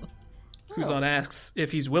 Kuzan asks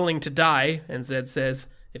if he's willing to die, and Zed says,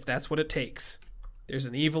 if that's what it takes. There's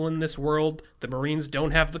an evil in this world the Marines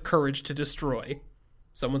don't have the courage to destroy.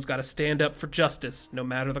 Someone's got to stand up for justice, no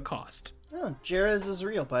matter the cost. Oh, Jerez is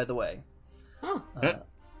real, by the way. Huh.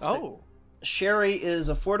 Oh. Sherry is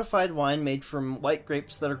a fortified wine made from white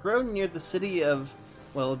grapes that are grown near the city of,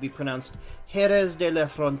 well, it would be pronounced Jerez de la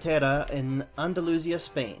Frontera in Andalusia,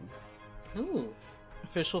 Spain. Ooh.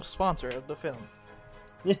 Official sponsor of the film.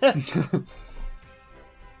 Yeah.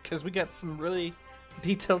 Because we got some really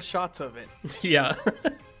detailed shots of it. Yeah.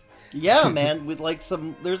 Yeah, man, with like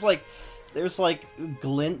some there's like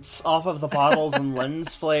glints off of the bottles and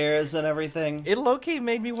lens flares and everything. It low-key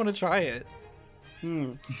made me want to try it.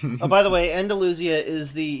 Oh, by the way, Andalusia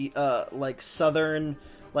is the like southern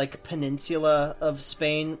like peninsula of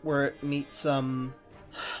Spain where it meets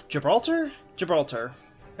Gibraltar,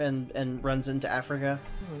 and runs into Africa.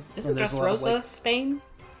 Isn't And there's a lot of, Dressrosa like- Spain?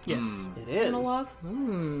 Yes. It is. Analog?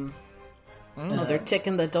 Oh, they're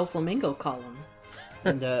ticking the Doflamingo column.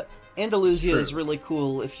 And Andalusia True. is really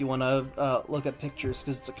cool if you want to look at pictures,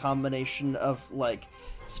 because it's a combination of like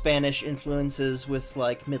Spanish influences with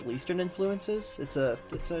like Middle Eastern influences. It's a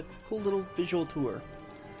cool little visual tour.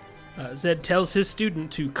 Zed tells his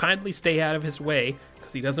student to kindly stay out of his way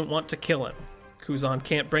because he doesn't want to kill him. Kuzan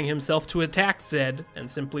can't bring himself to attack Zed and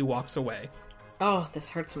simply walks away. Oh, this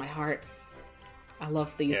hurts my heart. I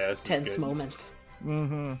love these Yeah, this is tense good. moments.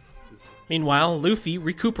 Meanwhile, Luffy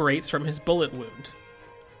recuperates from his bullet wound.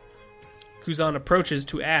 Kuzan approaches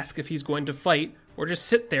to ask if he's going to fight or just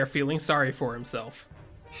sit there feeling sorry for himself.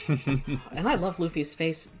 And I love Luffy's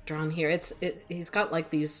face drawn here. He's got like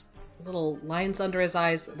these little lines under his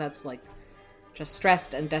eyes that's like just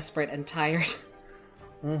stressed and desperate and tired.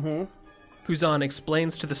 Kuzan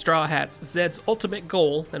explains to the Straw Hats Zed's ultimate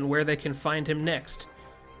goal and where they can find him next,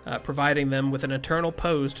 providing them with an eternal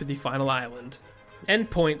pose to the final island.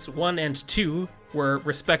 Endpoints 1 and 2 were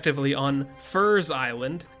respectively on Furs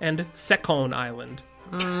Island and Sekon Island.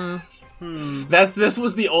 This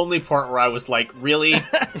was the only part where I was like, really?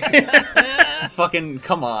 Fucking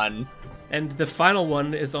come on. And the final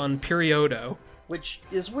one is on Periodo. Which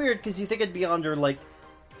is weird, because you think it'd be under, like,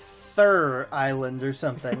 Thur Island or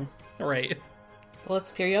something. Right. Well,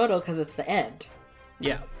 it's Periodo because it's the end.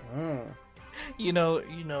 Yeah. You know,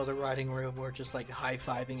 the writing room were just like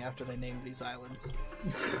high-fiving after they named these islands.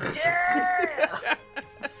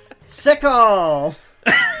 Sekon!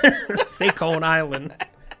 Sekon Island.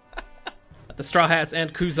 The Straw Hats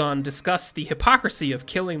and Kuzan discuss the hypocrisy of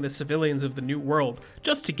killing the civilians of the New World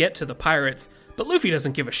just to get to the pirates, but Luffy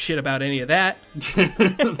doesn't give a shit about any of that.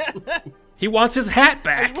 He wants his hat I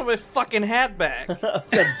back. just want my fucking hat back. I'm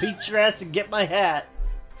gonna beat your ass and get my hat.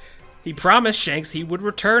 He promised Shanks he would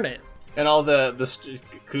return it. And all the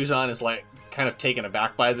Kuzan is like kind of taken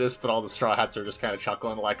aback by this, but all the Straw Hats are just kind of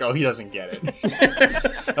chuckling like, oh, he doesn't get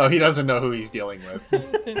it. Oh, he doesn't know who he's dealing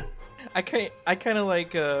with. I kind of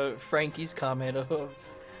like Frankie's comment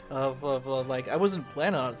of like, I wasn't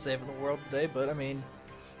planning on saving the world today, but I mean,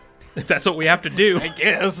 If that's what we have to do. I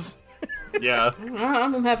guess. Yeah. I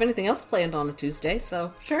don't have anything else planned on a Tuesday,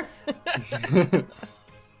 so sure. The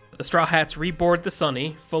Straw Hats reboard the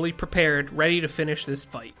Sunny, fully prepared, ready to finish this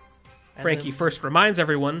fight. Frankie first reminds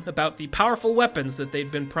everyone about the powerful weapons that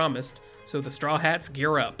they'd been promised, so the Straw Hats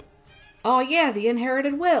gear up. Oh yeah, the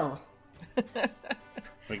inherited will.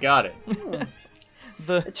 We got it.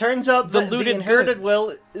 It turns out The that the looted inherited goods.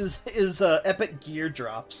 will is epic gear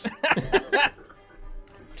drops.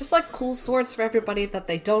 Just like cool swords for everybody that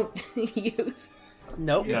they don't use.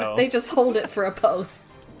 Nope. No. They just hold it for a pose.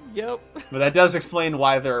 Yep. But that does explain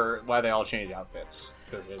why they all change outfits,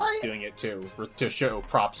 because it's I- doing it to show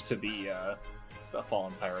props to the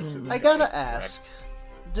fallen pirates. in the I sky, gotta correct? ask.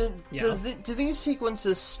 Do Yeah. do these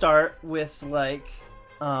sequences start with like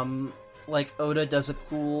Oda does a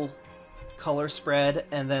cool color spread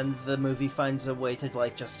and then the movie finds a way to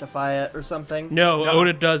like justify it or something? No,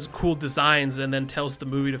 Oda does cool designs and then tells the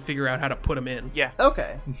movie to figure out how to put them in. Yeah.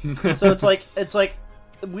 Okay. So it's like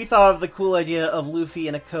we thought of the cool idea of Luffy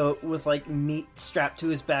in a coat with like meat strapped to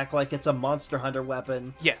his back like it's a Monster Hunter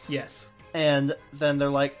weapon, Yes. Yes. and then they're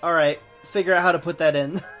like, all right, figure out how to put that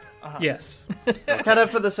in. Yes. Kind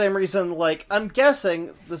of for the same reason, like, I'm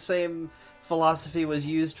guessing the same philosophy was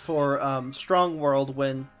used for Strong World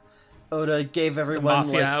when Oda gave everyone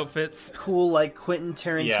Mafia like outfits. cool like Quentin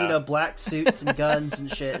Tarantino Yeah. black suits and guns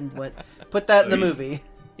and shit, and went put that in the movie.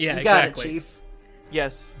 Yeah, You got exactly. it, Chief.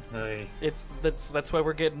 Yes. Aye. That's why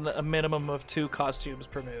we're getting a minimum of 2 costumes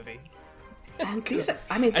per movie. And these,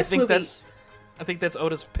 I mean, I this think movie. that's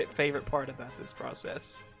Oda's favorite part about this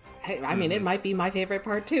process. I mean, it might be my favorite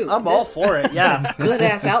part too. I'm all for it. Yeah. Good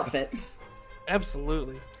ass outfits.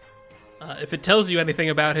 Absolutely. If it tells you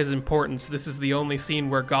anything about his importance, this is the only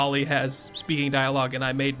scene where Golly has speaking dialogue, and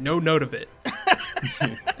I made no note of it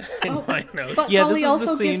in my notes. But Yeah, Holly this is the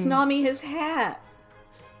also gives scene- Nami his hat.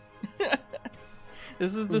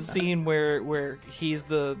 This is the scene where he's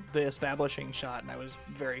the establishing shot, and I was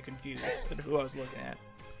very confused at who I was looking at.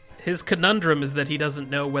 His conundrum is that he doesn't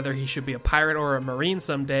know whether he should be a pirate or a marine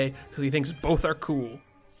someday because he thinks both are cool.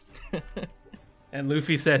 And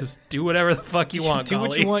Luffy says, "Do whatever the fuck you want, Do what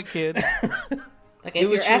Golly." you want, kid. Like, Do if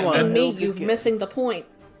what you're you asking want. me, He'll you're forget. missing the point.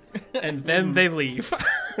 And then they leave.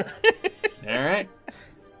 All right.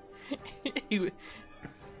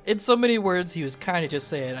 In so many words, he was kind of just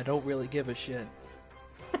saying, "I don't really give a shit."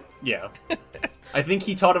 Yeah. I think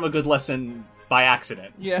he taught him a good lesson by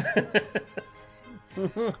accident. Yeah.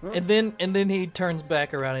 and then he turns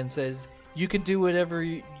back around and says, "You can do whatever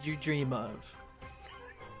you dream of."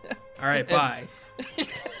 All right, bye.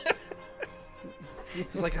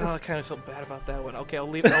 He's like, oh, I kind of felt bad about that one. Okay, I'll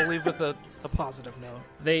leave with a positive note.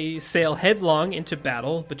 They sail headlong into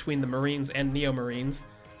battle between the Marines and Neo-Marines,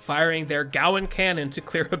 firing their Gowan cannon to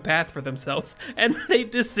clear a path for themselves, and they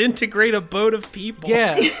disintegrate a boat of people.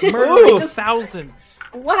 Yeah, murdering thousands.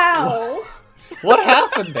 Wow. What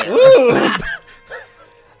happened there? Ooh.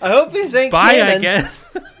 I hope these ain't Bye, canon. I guess.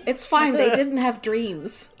 It's fine. They didn't have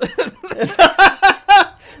dreams.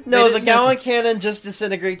 No, They the didn't Gowan cannon just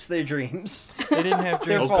disintegrates their dreams. They didn't have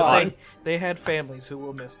dreams, They're but fine. they had families who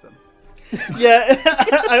will miss them. Yeah,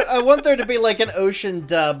 I want there to be like an ocean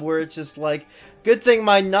dub where it's just like, good thing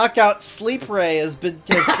my knockout sleep ray has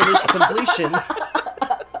finished completion.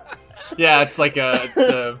 Yeah, it's like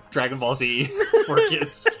the Dragon Ball Z for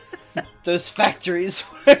kids. Those factories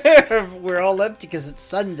where we're all empty because it's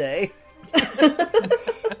Sunday.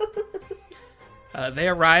 They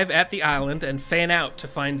arrive at the island and fan out to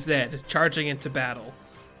find Zed charging into battle.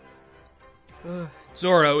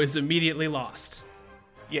 Zoro is immediately lost.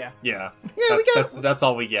 Yeah, Yeah, Yeah, that's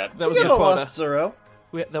all we get. that was We the got a quota. lost Zoro.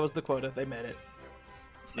 That was the quota. They met it.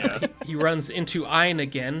 Yeah. He runs into Ayn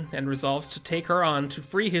again and resolves to take her on to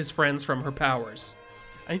free his friends from her powers.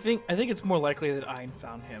 I think it's more likely that Ayn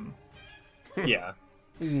found him. Yeah.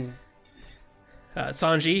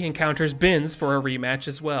 Sanji encounters Bins for a rematch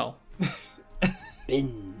as well.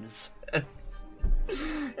 Bins.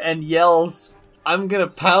 And yells, "I'm gonna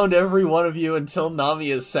pound every one of you until Nami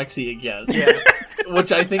is sexy again." Yeah.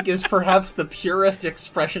 Which I think is perhaps the purest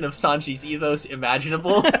expression of Sanji's ethos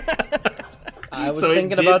imaginable. I was So it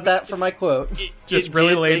thinking did- about that for my quote. Just It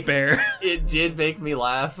really did laid make- bare. It did make me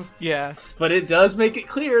laugh. Yeah. But it does make it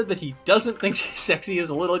clear that he doesn't think she's sexy as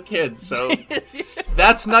a little kid, so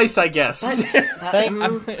that's nice, I guess.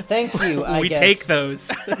 Thank you, I We guess. take those.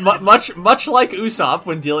 much like Usopp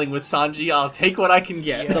when dealing with Sanji, I'll take what I can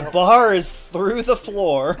get. The bar is through the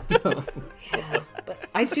floor. But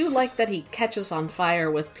I do like that he catches on fire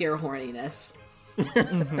with pure horniness.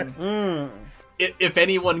 If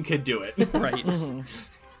anyone could do it, Right.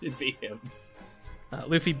 it'd be him.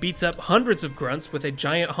 Luffy beats up hundreds of grunts with a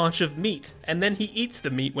giant haunch of meat, and then he eats the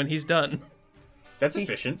meat when he's done. That's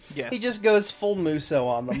efficient. Yes. He just goes full Muso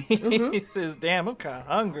on them. he says, "Damn, I'm kind of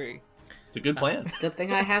hungry." It's a good plan. Good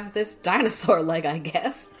thing I have this dinosaur leg, I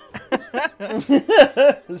guess.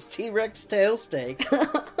 His T-Rex tail steak.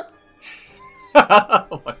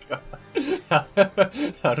 Oh my god.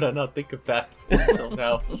 How did I not think of that until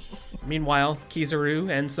now? Meanwhile, Kizaru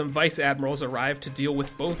and some vice admirals arrive to deal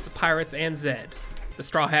with both the pirates and Zed. The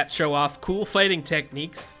Straw Hats show off cool fighting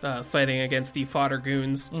techniques, fighting against the fodder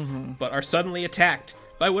goons, but are suddenly attacked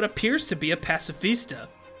by what appears to be a pacifista,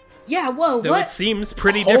 Yeah, whoa, though what? it seems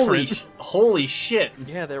pretty Holy, different. holy shit.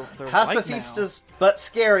 Yeah, they're Pacifistas, but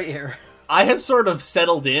scarier. I had sort of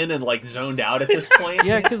settled in and like zoned out at this point.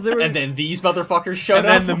 Yeah, because they were. And then these motherfuckers showed And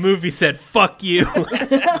then up. the movie said, "Fuck you."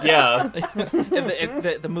 Yeah. and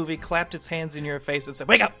the movie clapped its hands in your face and said,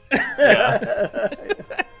 "Wake up!" Yeah.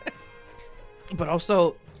 But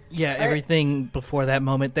also, yeah, everything before that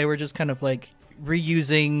moment, they were just kind of like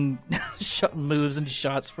reusing moves and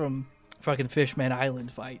shots from fucking Fishman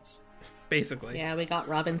Island fights. Basically. Yeah, we got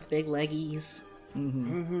Robin's big leggies.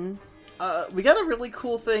 We got a really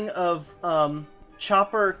cool thing of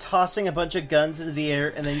Chopper tossing a bunch of guns into the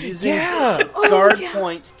air and then using Yeah! guard yeah.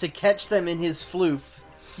 point to catch them in his floof.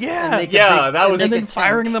 Yeah, make a Yeah, big- that and was- make and a then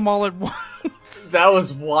firing tank. them all at once. That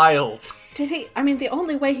was wild. Did he? I mean, the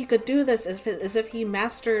only way he could do this is if he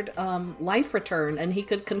mastered life return and he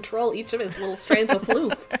could control each of his little strands of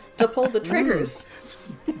floof to pull the triggers.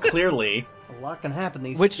 Clearly. A lot can happen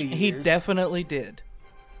these Which 2 he years. definitely did.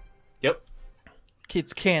 Yep.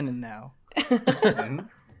 It's canon now.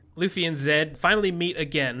 Luffy and Zed finally meet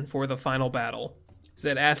again for the final battle.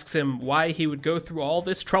 Zed asks him why he would go through all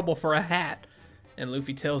this trouble for a hat, and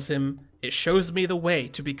Luffy tells him, "It shows me the way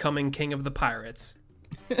to becoming king of the pirates."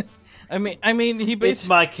 I mean, he It's basically.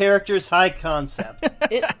 my character's high concept.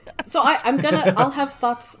 So I'll have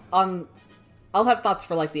thoughts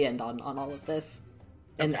for like the end on all of this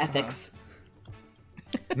and ethics.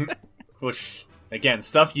 Which, again,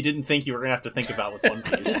 stuff you didn't think you were going to have to think about with One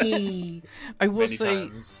Piece. I will many say,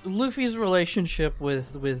 times. Luffy's relationship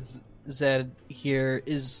with Zed here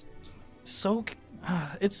is so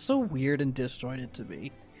it's so weird and disjointed to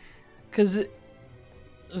me, because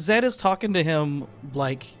Zed is talking to him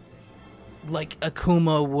like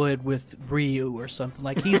Akuma would with Ryu or something.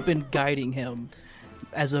 Like he's been guiding him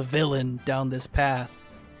as a villain down this path,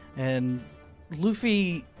 and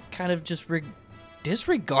Luffy kind of just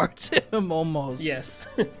disregards him almost. Yes.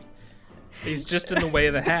 He's just in the way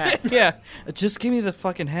of the hat. Yeah, just give me the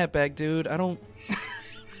fucking hat back, dude. I don't.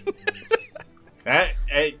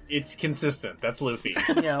 It's consistent. That's Luffy.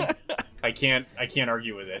 Yeah. I can't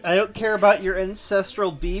argue with it. I don't care about your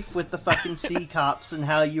ancestral beef with the fucking sea cops and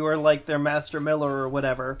how you are like their Master Miller or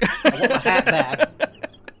whatever. I want my hat back.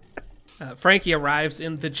 Frankie arrives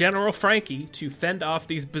in the General Frankie to fend off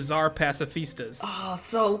these bizarre pacifistas. Oh,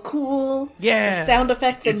 so cool. Yeah. The sound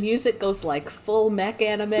effects and music goes like full mech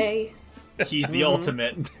anime. He's the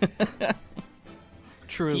ultimate.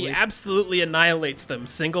 Truly. He absolutely annihilates them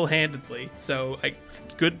single-handedly. So,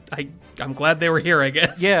 I'm glad they were here, I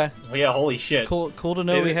guess. Yeah. Oh, yeah, holy shit. Cool to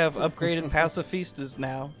know we have upgraded pacifistas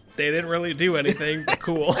now. They didn't really do anything, but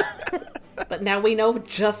cool. But now we know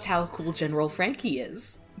just how cool General Frankie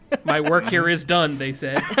is. My work here is done, they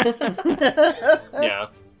said. Yeah.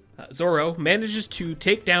 Zoro manages to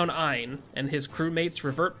take down Ain, and his crewmates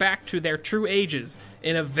revert back to their true ages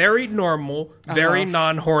in a very normal, very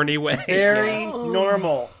non-horny way. Very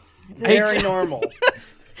normal. Very normal.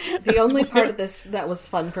 The only part of this that was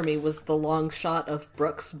fun for me was the long shot of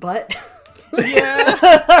Brooks' butt.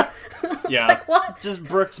 Yeah. What? Just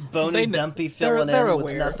Brooks bony dumpy filling they're in with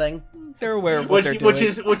aware. nothing. They're aware of what they're doing.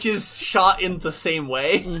 Which is shot in the same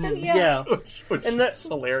way. Yeah. Which And is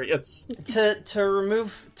hilarious. To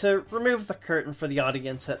remove the curtain for the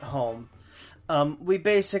audience at home, we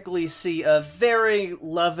basically see a very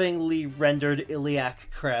lovingly rendered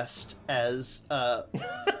iliac crest as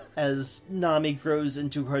Nami grows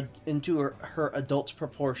into her adult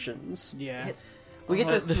proportions. Yeah. We get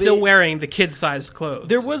to Still wearing the kid-sized clothes.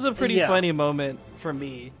 There was a pretty Yeah. funny moment for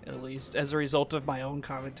me, at least, as a result of my own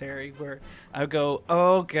commentary, where I go,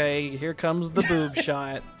 okay, here comes the boob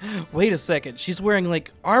shot. Wait a second, she's wearing,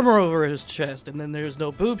 like, armor over his chest, and then there's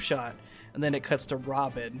no boob shot. And then it cuts to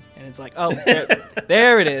Robin, and it's like, oh,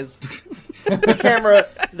 there it is.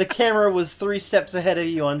 the camera was 3 steps ahead of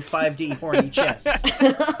you on 5D horny chests.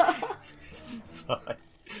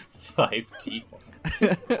 5D.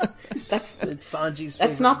 That's It's Sanji's that's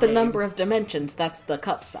favorite not the game. number of dimensions, that's the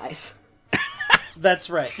cup size. That's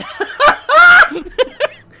right.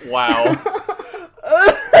 Wow.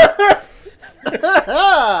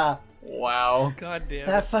 Wow. God damn it.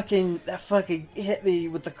 That fucking hit me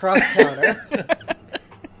with the cross counter.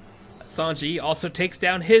 Sanji also takes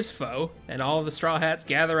down his foe, and all of the Straw Hats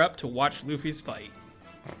gather up to watch Luffy's fight.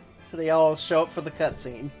 They all show up for the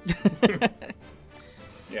cutscene.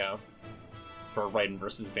 Yeah. For Raiden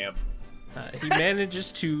versus Vamp. He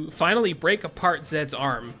manages to finally break apart Zed's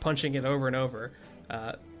arm, punching it over and over,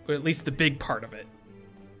 or at least the big part of it.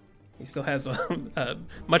 He still has,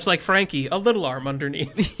 much like Frankie, a little arm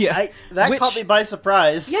underneath. Yeah. That Which- caught me by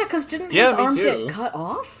surprise. Yeah, because didn't Yeah, his me arm too. get cut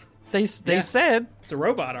off? They said, It's a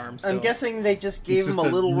robot arm still. I'm guessing they just gave It's him just a a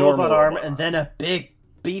little normal robot arm robot and then a big,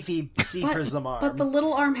 beefy sea prism arm. But the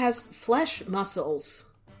little arm has flesh muscles.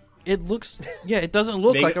 it looks, it doesn't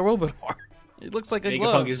look Vega- like a robot arm. It looks like a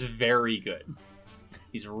glove. Vegapunk is very good.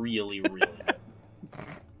 He's really, really good.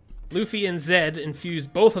 Luffy and Zed infuse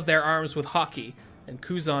both of their arms with Haki, and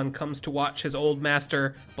Kuzan comes to watch his old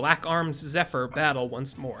master, Black Arms Zephyr, battle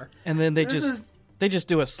once more. And then they This just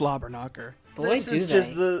do a slobber knocker. Boy, this do is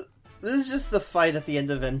they. just the fight at the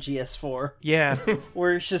end of MGS4, Yeah.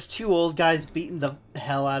 where it's just 2 old guys beating the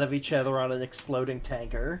hell out of each other on an exploding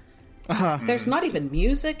tanker. There's not even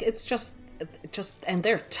music, it's just, and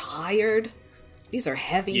they're tired. These are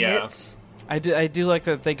heavy Yeah. hits. I do like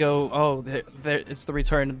that they go, oh, it's the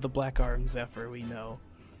return of the Black Arm Zephyr, we know.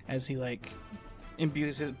 As he, like,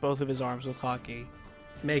 imbues both of his arms with hockey.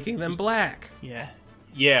 Making them black. Yeah.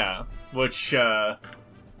 Yeah, which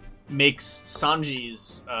makes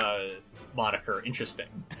Sanji's moniker interesting.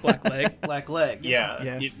 Black leg. Black leg.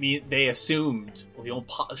 Yeah, they assumed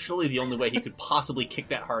surely the only way he could possibly kick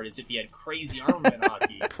that hard is if he had crazy armament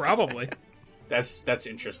hockey. Probably. That's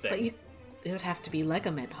interesting. But it would have to be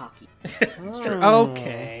Legament hockey.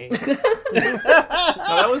 Okay. No,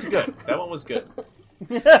 that was good. That one was good.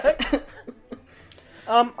 I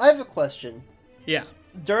have a question. Yeah.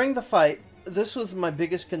 During the fight, this was my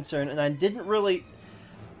biggest concern, and I didn't really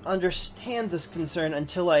understand this concern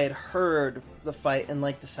until I had heard the fight and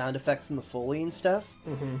like the sound effects and the Foley and stuff.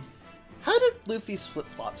 Mm-hmm. How did Luffy's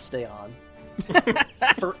flip-flops stay on?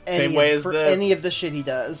 For any of the shit he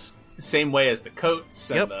does. Same way as the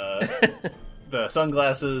coats and the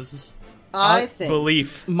sunglasses. I think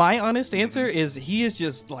Belief. My honest answer is he is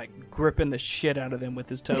just, like, gripping the shit out of them with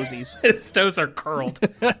his toesies. His toes are curled.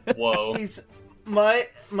 Whoa. he's my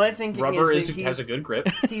thinking Rubber is has a good grip.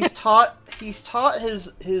 he's taught the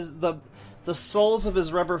soles of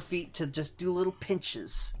his rubber feet to just do little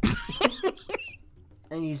pinches.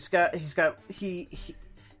 And he's got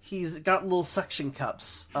little suction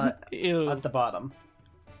cups Ew. at the bottom.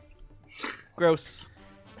 Gross.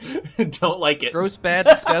 Don't like it. Gross, bad,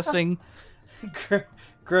 disgusting.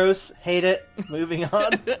 Gross, hate it. Moving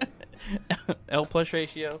on. L plus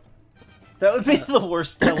ratio. That would be the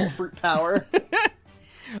worst devil fruit power.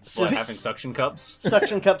 What, having suction cups?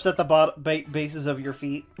 Suction cups at the bottom bases of your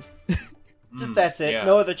feet. Just that's it. yeah.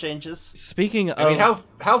 No other changes. Speaking of, I mean,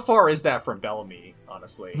 how far is that from Bellamy,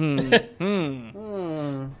 honestly?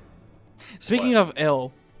 Speaking of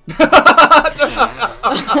L.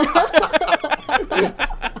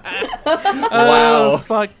 Wow.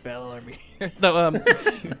 Fuck Bellamy. No,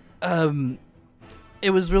 it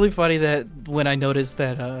was really funny that when I noticed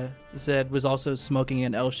that Zed was also smoking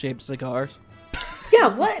an L-shaped cigars. Yeah,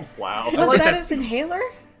 what? Wow. Was that his inhaler?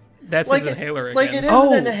 That's his inhaler again. Like, it is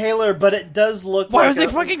an inhaler, but it does look Why like was he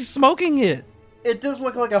fucking smoking it? It does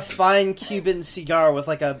look like a fine Cuban cigar with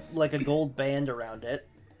like a gold band around it.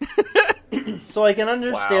 So I can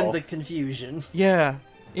understand Wow. the confusion. Yeah.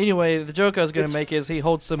 Anyway, the joke I was going to make is he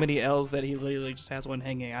holds so many L's that he literally just has one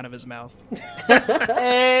hanging out of his mouth.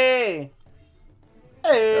 Hey!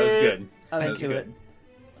 Hey! That was good. I'm That was into good. it.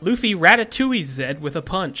 Luffy ratatouilles Zed with a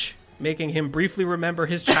punch, making him briefly remember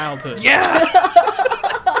his childhood. Yeah!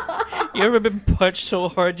 You ever been punched so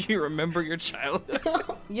hard you remember your childhood?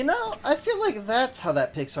 You know, I feel like that's how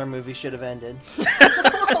that Pixar movie should have ended.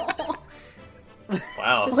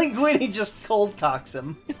 Wow. Linguini just cold cocks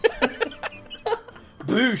him.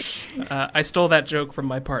 Boosh! I stole that joke from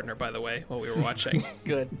my partner, by the way, while we were watching.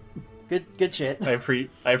 Good. Good shit. I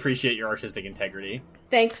appreciate your artistic integrity.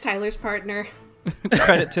 Thanks, Tyler's partner.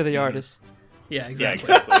 Credit to the artist. Yeah, Yeah,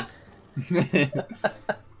 exactly. exactly.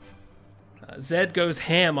 Zed goes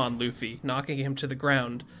ham on Luffy, knocking him to the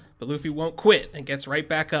ground, but Luffy won't quit and gets right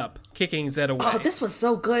back up, kicking Zed away. Oh, this was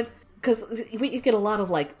so good. Because you get a lot of,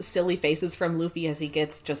 like, silly faces from Luffy as he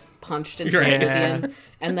gets just punched and Right. dragged Yeah. again.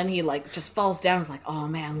 And then he, like, just falls down. It's like, oh,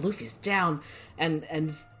 man, Luffy's down. And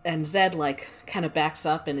Zed, like, kind of backs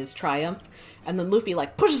up in his triumph. And then Luffy,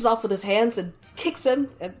 like, pushes off with his hands and kicks him.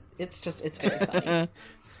 And it's very funny.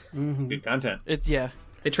 Good content. Yeah.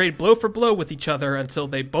 They trade blow for blow with each other until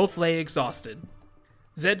they both lay exhausted.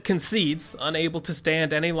 Zed concedes, unable to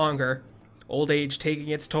stand any longer, old age taking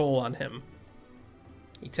its toll on him.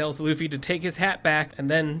 He tells Luffy to take his hat back and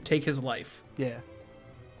then take his life. Yeah.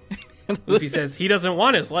 Luffy says he doesn't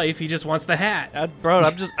want his life, he just wants the hat. Bro,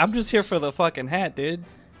 I'm just here for the fucking hat, dude.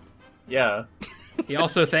 Yeah. He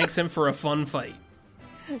also thanks him for a fun fight.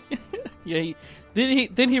 Yeah,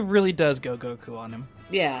 he really does go Goku on him.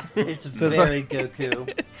 Yeah. It's very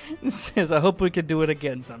Goku. He says, I hope we could do it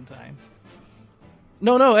again sometime.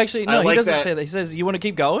 No, actually, I no, he like doesn't that. say that. He says, you want to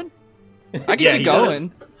keep going? I can Yeah, keep he going.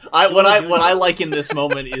 does. What I like in this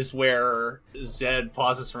moment is where Zed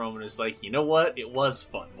pauses for a moment and is like, you know what? It was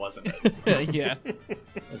fun, wasn't it? Yeah.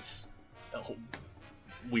 It's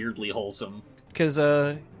weirdly wholesome. Because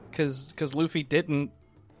Luffy didn't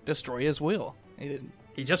destroy his will. He didn't.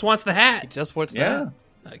 He just wants the He hat. just wants Yeah.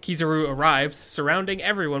 that. Kizaru arrives, surrounding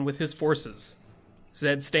everyone with his forces.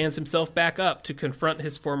 Zed stands himself back up to confront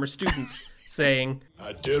his former students, saying,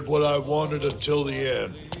 I did what I wanted until the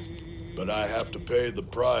end, but I have to pay the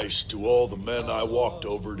price to all the men I walked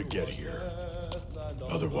over to get here.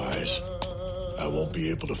 Otherwise, I won't be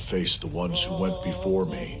able to face the ones who went before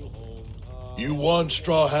me. You won,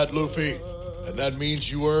 Straw Hat Luffy, and that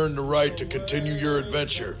means you earned the right to continue your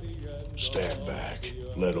adventure. Stand back.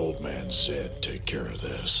 Let old man Zed take care of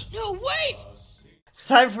this. No, wait! It's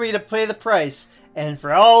time for me to pay the price, and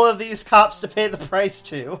for all of these cops to pay the price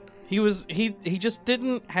too. He just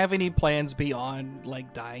didn't have any plans beyond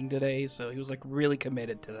like dying today, so he was like really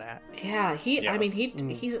committed to that. Yeah, Yeah. I mean,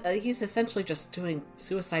 he's essentially just doing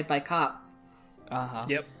suicide by cop.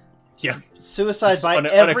 Yep. Yeah. Suicide Just by every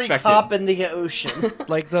unexpected. cop in the ocean.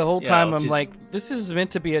 Like the whole Yeah, time, I'm just- like, this is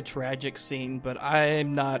meant to be a tragic scene, but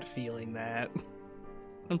I'm not feeling that.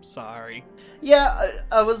 I'm sorry. Yeah,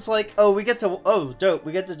 I was like, dope, we get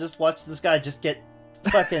to just watch this guy just get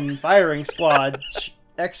fucking firing squad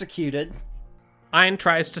executed. Ayn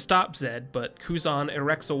tries to stop Zed, but Kuzan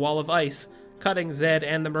erects a wall of ice, cutting Zed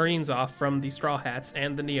and the Marines off from the Straw Hats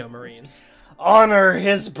and the Neo Marines. Honor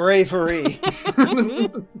his bravery.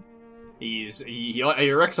 He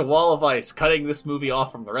erects a wall of ice, cutting this movie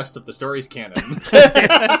off from the rest of the story's canon.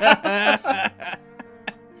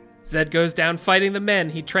 Zed goes down fighting the men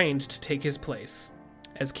he trained to take his place.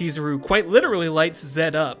 As Kizaru quite literally lights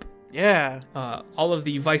Zed up, Yeah, all of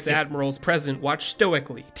the vice admirals present watch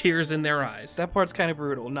stoically, tears in their eyes. that part's kind of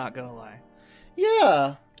brutal, not gonna lie.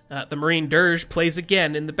 Yeah. The Marine Dirge plays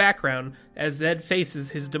again in the background as Zed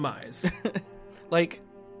faces his demise. Like,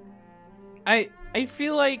 I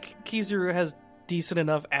feel like Kizaru has decent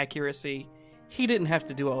enough accuracy. He didn't have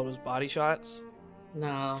to do all those body shots.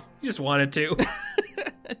 No. He just wanted to.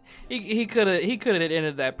 He could have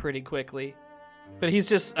ended that pretty quickly, but he's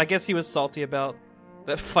just, I guess he was salty about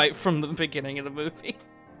that fight from the beginning of the movie.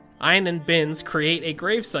 Ein and Binns create a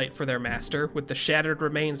gravesite for their master with the shattered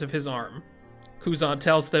remains of his arm. Kuzan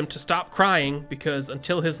tells them to stop crying because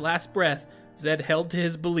until his last breath, Zed held to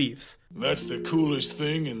his beliefs. That's the coolest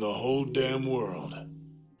thing in the whole damn world.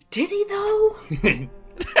 Did he, though?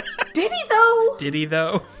 Did he, though? Did he,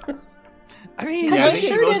 though? I mean, Because Yeah, I he think he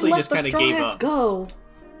sure did mostly let just the kinda Straw gave Hats up. go.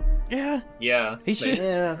 yeah. Yeah, He they should-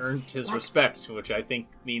 Yeah. earned his respect, which I think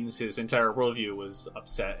means his entire worldview was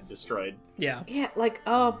upset and destroyed. Yeah. Yeah, like,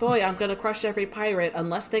 oh boy, I'm gonna crush every pirate.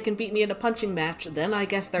 Unless they can beat me in a punching match, then I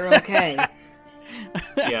guess they're okay.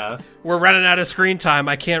 Yeah, We're running out of screen time.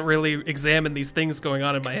 I can't really examine these things going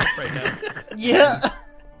on in my head right now. Yeah.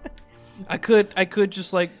 I could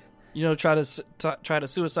just like, try to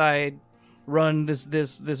suicide run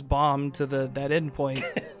this bomb to that end point.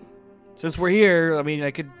 Since we're here, I mean,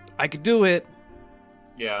 I could do it.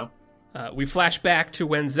 yeah. We flash back to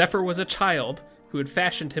when Zephyr was a child who had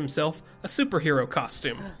fashioned himself a superhero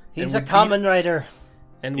costume. He's and a common writer.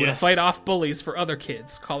 would Yes. fight off bullies for other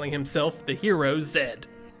kids, calling himself the hero Zed.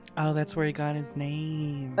 Oh, that's where he got his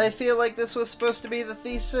name. I feel like this was supposed to be the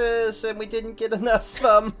thesis, and we didn't get enough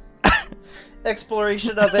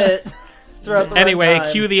exploration of it throughout the Anyway,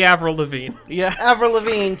 runtime. cue the Avril Lavigne. Yeah. Avril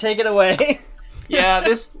Lavigne, take it away. Yeah,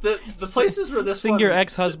 the places where this Sing one, your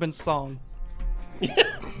ex-husband's song.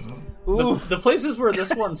 Ooh. the places where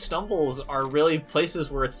this one stumbles are really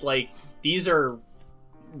places where it's like, these are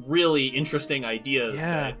really interesting ideas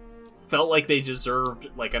Yeah. that felt like they deserved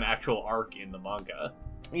like an actual arc in the manga.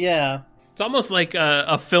 Yeah. It's almost like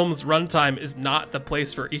a film's runtime is not the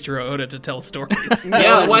place for Ichiro Oda to tell stories.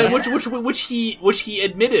 Yeah, which he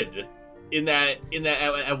admitted in that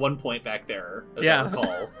at one point back there, as Yeah. I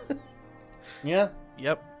recall. Yeah.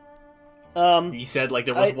 Yep. He said like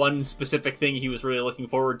there was one specific thing he was really looking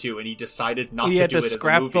forward to, and he decided not He to had do to it as a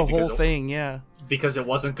scrap movie the whole because thing. Yeah. because it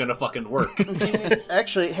wasn't gonna fucking work.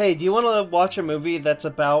 Actually, hey, do you want to watch a movie that's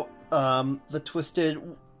about the twisted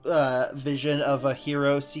vision of a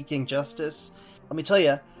hero seeking justice? Let me tell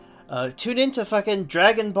you, tune into fucking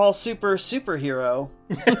Dragon Ball Super Superhero.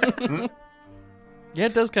 Yeah,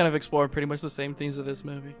 it does kind of explore pretty much the same themes of this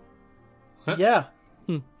movie. Yeah.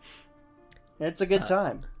 It's a good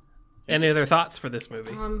time. Any other thoughts for this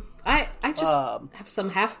movie? I just have some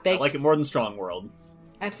I half-baked like it more than Strong World.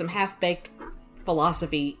 I have some half-baked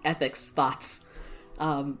philosophy, ethics thoughts.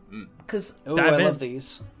 Because Oh, Dive I in. love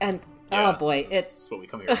these. and Yeah. oh boy, it That's what we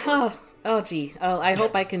come here for. I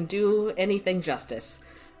hope I can do anything justice.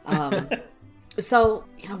 So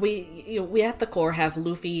we at the core have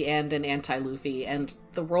Luffy and an anti-Luffy, and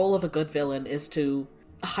the role of a good villain is to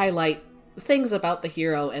highlight things about the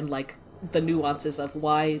hero and like the nuances of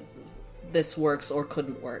why this works or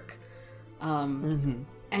couldn't work. And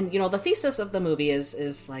the thesis of the movie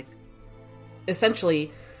is like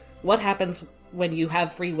essentially what happens when you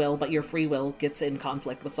have free will, but your free will gets in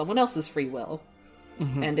conflict with someone else's free will.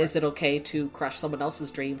 And is it okay to crush someone else's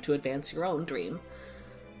dream to advance your own dream?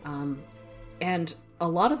 And a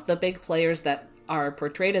lot of the big players that are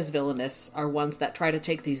portrayed as villainous are ones that try to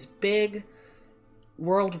take these big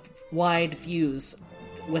worldwide views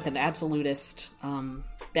with an absolutist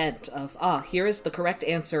bent of, here is the correct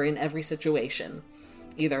answer in every situation.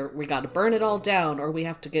 Either we gotta burn it all down, or we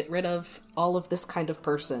have to get rid of all of this kind of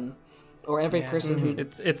person, or every person who...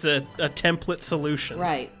 It's a template solution.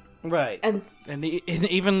 Right. Right. And And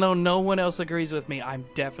even though no one else agrees with me, I'm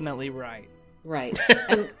definitely right. Right.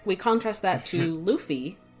 And we contrast that to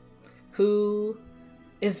Luffy, who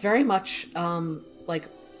is very much like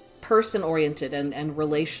person oriented and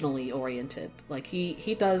relationally oriented. Like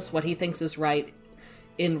he does what he thinks is right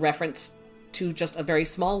in reference to just a very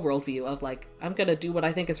small worldview of like, I'm gonna do what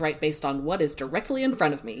I think is right based on what is directly in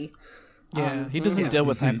front of me. Yeah, he doesn't deal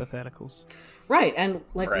with hypotheticals. Right, and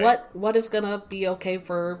like Right. what is gonna be okay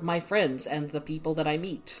for my friends and the people that I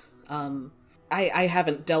meet. I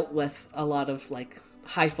haven't dealt with a lot of like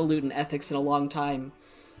highfalutin ethics in a long time,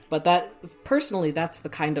 but that personally, that's the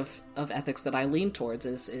kind of ethics that I lean towards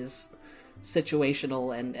is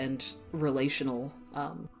situational and relational.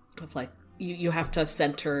 Of like you have to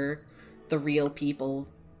center the real people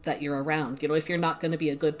that you're around. If you're not going to be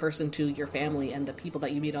a good person to your family and the people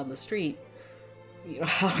that you meet on the street,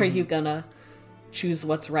 how are you gonna choose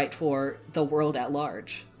what's right for the world at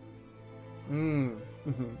large?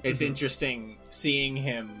 It's interesting seeing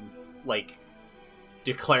him like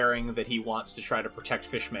declaring that he wants to try to protect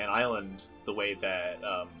Fishman Island the way that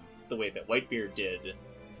Whitebeard did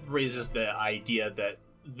raises the idea that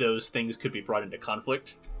those things could be brought into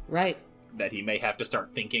conflict. Right. that he may have to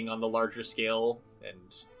start thinking on the larger scale and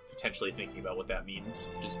potentially thinking about what that means,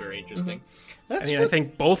 which is very interesting. I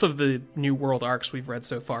think both of the New World arcs we've read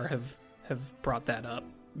so far have brought that up.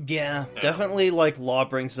 Yeah, definitely, like, Law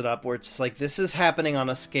brings it up, where it's just like, this is happening on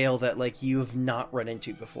a scale that, like, you have not run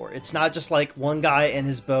into before. It's not just, like, one guy and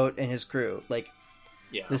his boat and his crew. Like,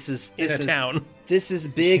 Yeah. this is town. This is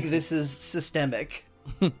big, this is systemic.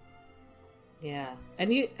 Yeah,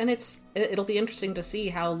 and it'll be interesting to see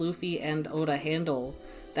how Luffy and Oda handle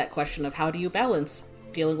that question of how do you balance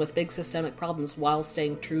dealing with big systemic problems while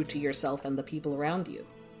staying true to yourself and the people around you.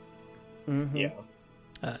 Mm-hmm. Yeah.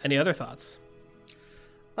 Any other thoughts?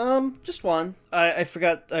 Just one. I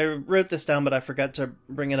forgot, I wrote this down, but I forgot to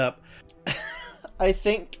bring it up. I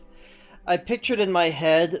think I pictured in my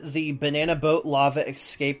head the banana boat lava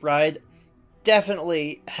escape ride.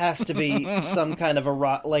 Definitely has to be some kind of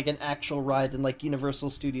like an actual ride in like Universal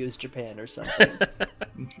Studios Japan or something.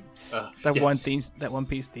 That yes. One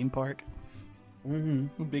Piece theme park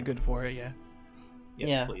would be good for it. Yeah. Yes,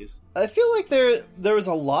 Yeah. please. I feel like there was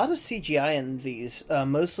a lot of CGI in these,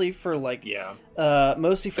 mostly for like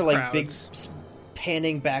mostly for The like big crowds.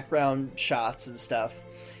 panning background shots and stuff.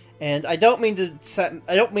 And I don't mean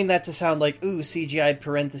that to sound like ooh CGI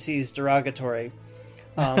parentheses derogatory,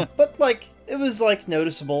 but like it was like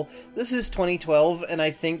noticeable. This is 2012, and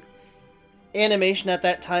I think animation at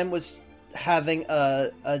that time was having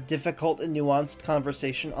a difficult and nuanced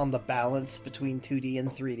conversation on the balance between 2D and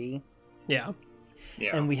 3D. Yeah.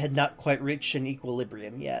 Yeah. And we had not quite reached an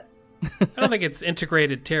equilibrium yet. I don't think it's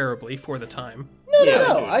integrated terribly for the time. No, Yeah, no, they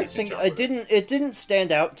do no. a I decent think job it with it. didn't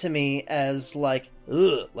stand out to me as like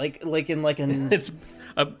ugh, like an It's,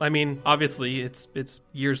 I mean, obviously it's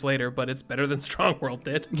years later, but it's better than Strong World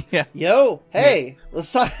did Yeah. yo, hey,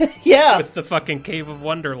 let's talk. Yeah, with the fucking Cave of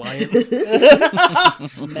Wonder lions.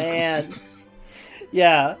 man.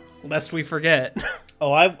 Yeah. Lest we forget.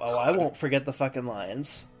 I won't forget the fucking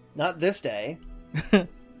lions. Not this day.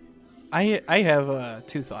 I have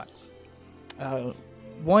two thoughts.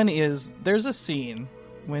 One is there's a scene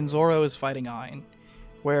when Zoro is fighting Ain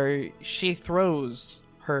where she throws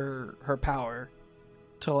her power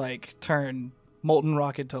to like turn molten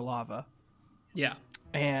rock into lava Yeah.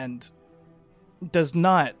 and does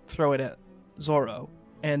not throw it at Zoro,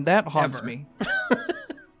 and that haunts Ever. me.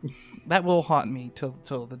 That will haunt me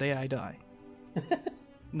till the day I die.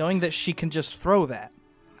 Knowing that she can just throw that,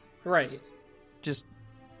 Right. just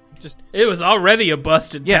It was already a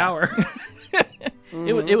busted Yeah. power.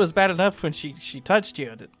 it was bad enough when she touched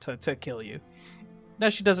you to kill you. Now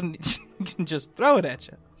she doesn't. She can just throw it at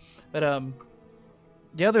you. But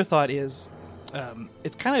the other thought is,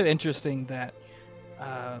 it's kind of interesting that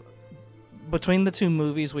between the two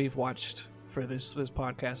movies we've watched for this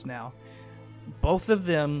podcast now, both of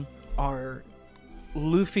them are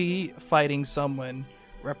Luffy fighting someone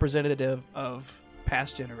representative of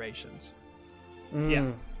past generations.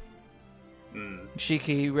 Yeah.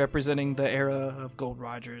 Shiki representing the era of Gold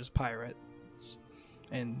Roger's pirates,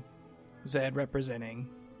 and Zed representing,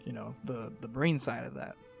 the Marine side of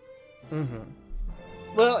that.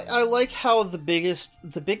 Well, I like how the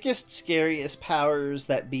biggest, scariest powers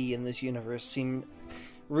that be in this universe seem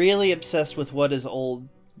really obsessed with what is old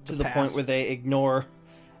to the point where past. they ignore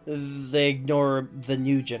the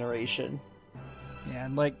new generation. Yeah,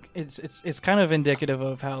 and like it's kind of indicative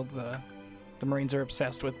of how the Marines are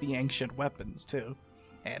obsessed with the ancient weapons too.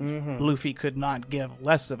 And Luffy could not give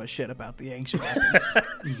less of a shit about the ancient weapons.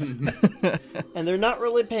 And they're not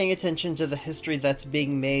really paying attention to the history that's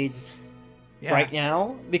being made right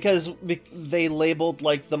now, because they labeled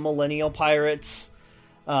like the millennial pirates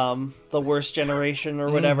the worst generation or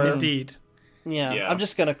whatever. Indeed. Yeah, Yeah. I'm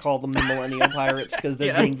just gonna call them the millennial pirates because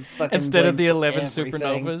they're being fucking Instead of blamed the for 11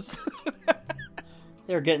 everything. supernovas.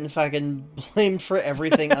 They're getting fucking blamed for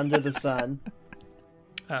everything under the sun.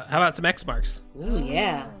 How about some X marks? Ooh,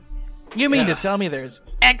 yeah. You mean to tell me there's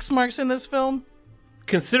X marks in this film?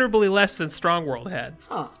 Considerably less than Strong World had,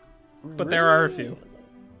 Huh. but there are a few.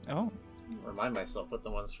 Oh. Remind myself what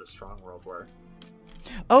the ones for Strong World were.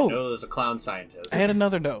 Oh, No, there's a clown scientist. I had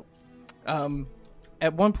another note.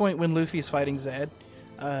 At one point when Luffy's fighting Zed,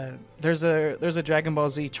 there's a Dragon Ball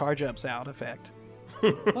Z charge up sound effect.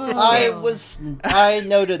 I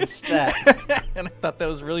noticed that. And I thought that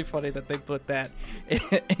was really funny that they put that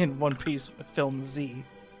in One Piece film Z.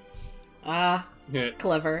 Ah,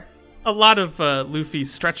 clever. A lot of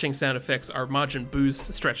Luffy's stretching sound effects are Majin Buu's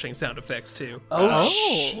stretching sound effects too. Oh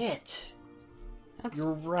shit! That's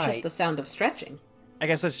You're right. just the sound of stretching. I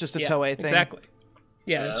guess that's just a Toei thing. Exactly.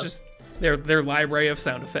 Yeah, it's just their library of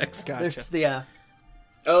sound effects. Gotcha. There's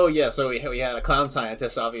Oh yeah, so we had a clown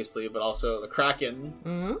scientist, obviously, but also the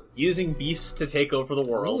Kraken using beasts to take over the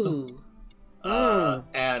world. Ooh.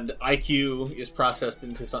 And IQ is processed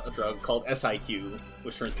into a drug called SIQ,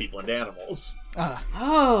 which turns people into animals.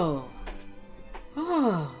 Oh.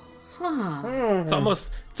 Oh. Huh.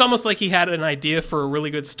 It's almost like he had an idea for a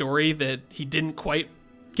really good story that he didn't quite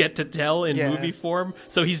get to tell in movie form,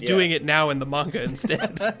 so he's doing it now in the manga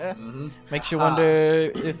instead. Makes you wonder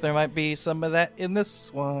if there might be some of that in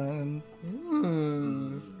this one.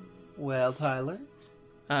 Well, Tyler?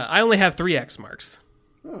 I only have 3 X marks.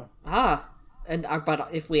 And but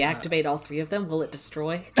if we activate all 3 of them, will it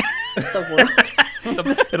destroy the world?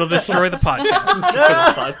 It'll destroy the podcast.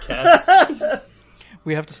 Podcast.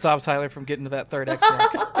 We have to stop Tyler from getting to that third X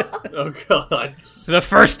mark. Oh god. The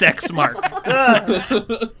first X mark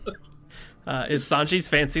is Sanji's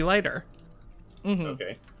fancy lighter.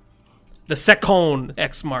 Okay. The second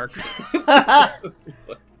X mark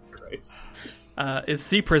Christ. is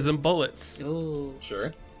Sea Prism bullets. Ooh.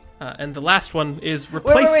 Sure. And the last one is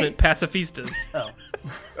replacement wait. pacifistas.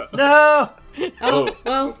 No! Oh, well,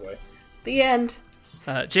 Oh boy. the end.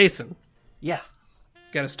 Jason, Yeah,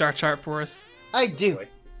 got a star chart for us? I do. Boy.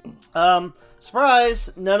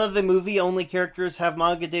 Surprise! None of the movie-only characters have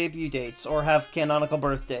manga debut dates or have canonical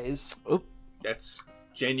birthdays. That's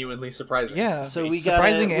genuinely surprising. Yeah, So we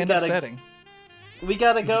surprising gotta- we and gotta- upsetting. We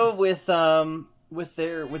gotta go with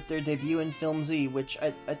their debut in Film Z, which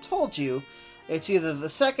I told you, it's either the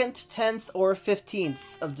 2nd, 10th, or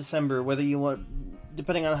 15th of December, whether you want,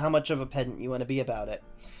 depending on how much of a pedant you want to be about it.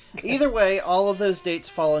 Either way, all of those dates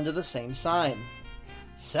fall into the same sign.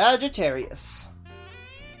 Sagittarius.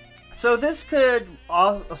 So this could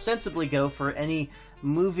ostensibly go for any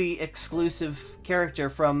movie-exclusive character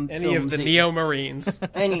from Any Film of the Z. Neo Marines.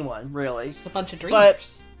 Anyone, really. It's a bunch of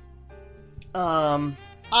dreamers.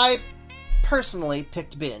 I personally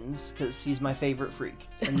picked Bins because he's my favorite freak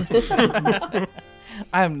in this movie.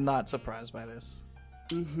 I'm not surprised by this.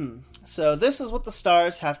 So this is what the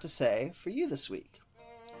stars have to say for you this week.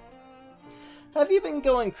 Have you been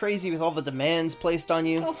going crazy with all the demands placed on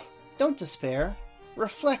you? Don't despair.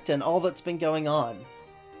 Reflect on all that's been going on.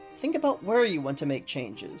 Think about where you want to make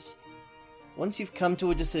changes. Once you've come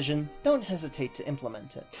to a decision, don't hesitate to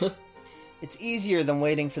implement it. It's easier than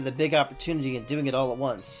waiting for the big opportunity and doing it all at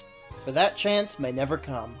once, for that chance may never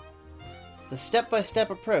come. The step-by-step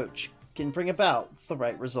approach can bring about the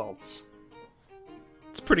right results.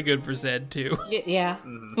 It's pretty good for Zed, too. Yeah,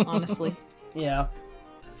 honestly. Yeah.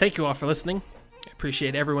 Thank you all for listening. I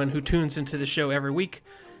appreciate everyone who tunes into the show every week,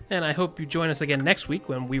 and I hope you join us again next week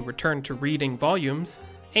when we return to reading volumes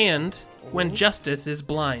and when justice is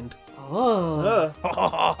blind. Oh.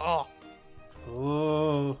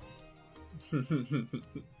 Oh.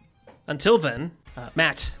 Until then,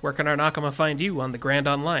 Matt, where can our Nakama find you on the Grand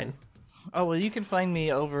Online? Oh, well, you can find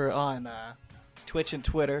me over on Twitch and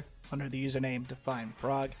Twitter under the username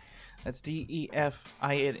DefineProg. That's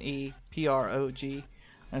DefineProg.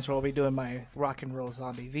 That's where I'll be doing my rock and roll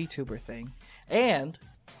zombie VTuber thing. And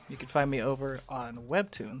you can find me over on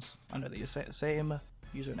Webtoons under the same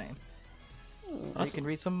username. You can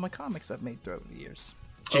read some of my comics I've made throughout the years.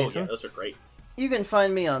 Jason? Oh, yeah, those are great. You can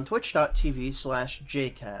find me on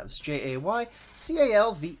twitch.tv/jcalves,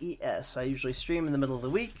 JAYCALVES. I usually stream in the middle of the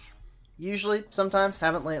week. Usually, sometimes,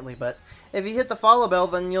 haven't lately, but if you hit the follow bell,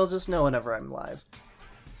 then you'll just know whenever I'm live.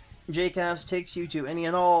 JCavs takes you to any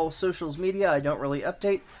and all socials media. I don't really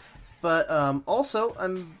update, but also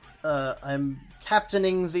I'm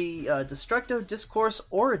captaining the Destructo Discourse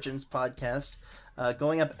Origins podcast,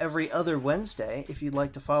 going up every other Wednesday. If you'd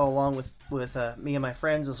like to follow along with me and my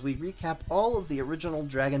friends as we recap all of the original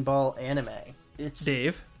Dragon Ball anime,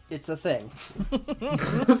 Dave? It's a thing.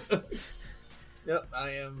 Yep, I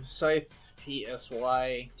am Scythe,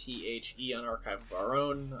 PSYTHE on Archive of Our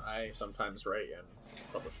Own. I sometimes write and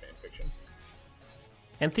publish fanfiction.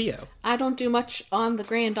 And Theo? I don't do much on the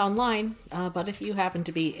Grand Online, but if you happen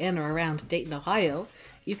to be in or around Dayton, Ohio,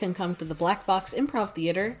 you can come to the Black Box Improv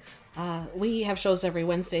Theater. We have shows every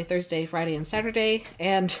Wednesday, Thursday, Friday, and Saturday,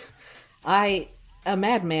 and I, a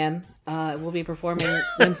madman, will be performing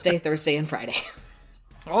Wednesday, Thursday, and Friday.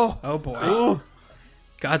 Oh boy. Ooh.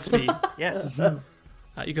 Godspeed. Yes.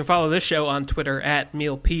 You can follow this show on Twitter at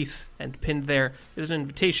MealPeace, and pinned there is an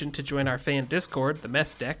invitation to join our fan Discord, the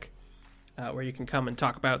Mess Deck, where you can come and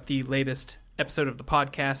talk about the latest episode of the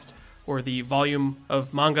podcast or the volume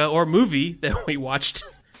of manga or movie that we watched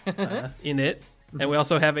in it. And we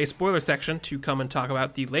also have a spoiler section to come and talk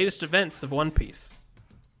about the latest events of One Piece.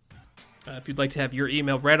 If you'd like to have your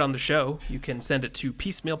email read on the show, you can send it to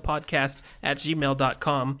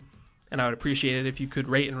piecemealpodcast@gmail.com. and I would appreciate it if you could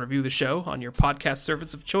rate and review the show on your podcast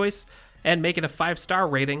service of choice, and make it a 5-star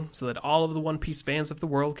rating so that all of the One Piece fans of the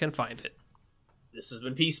world can find it. This has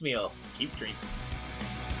been Piecemeal. Keep dreaming.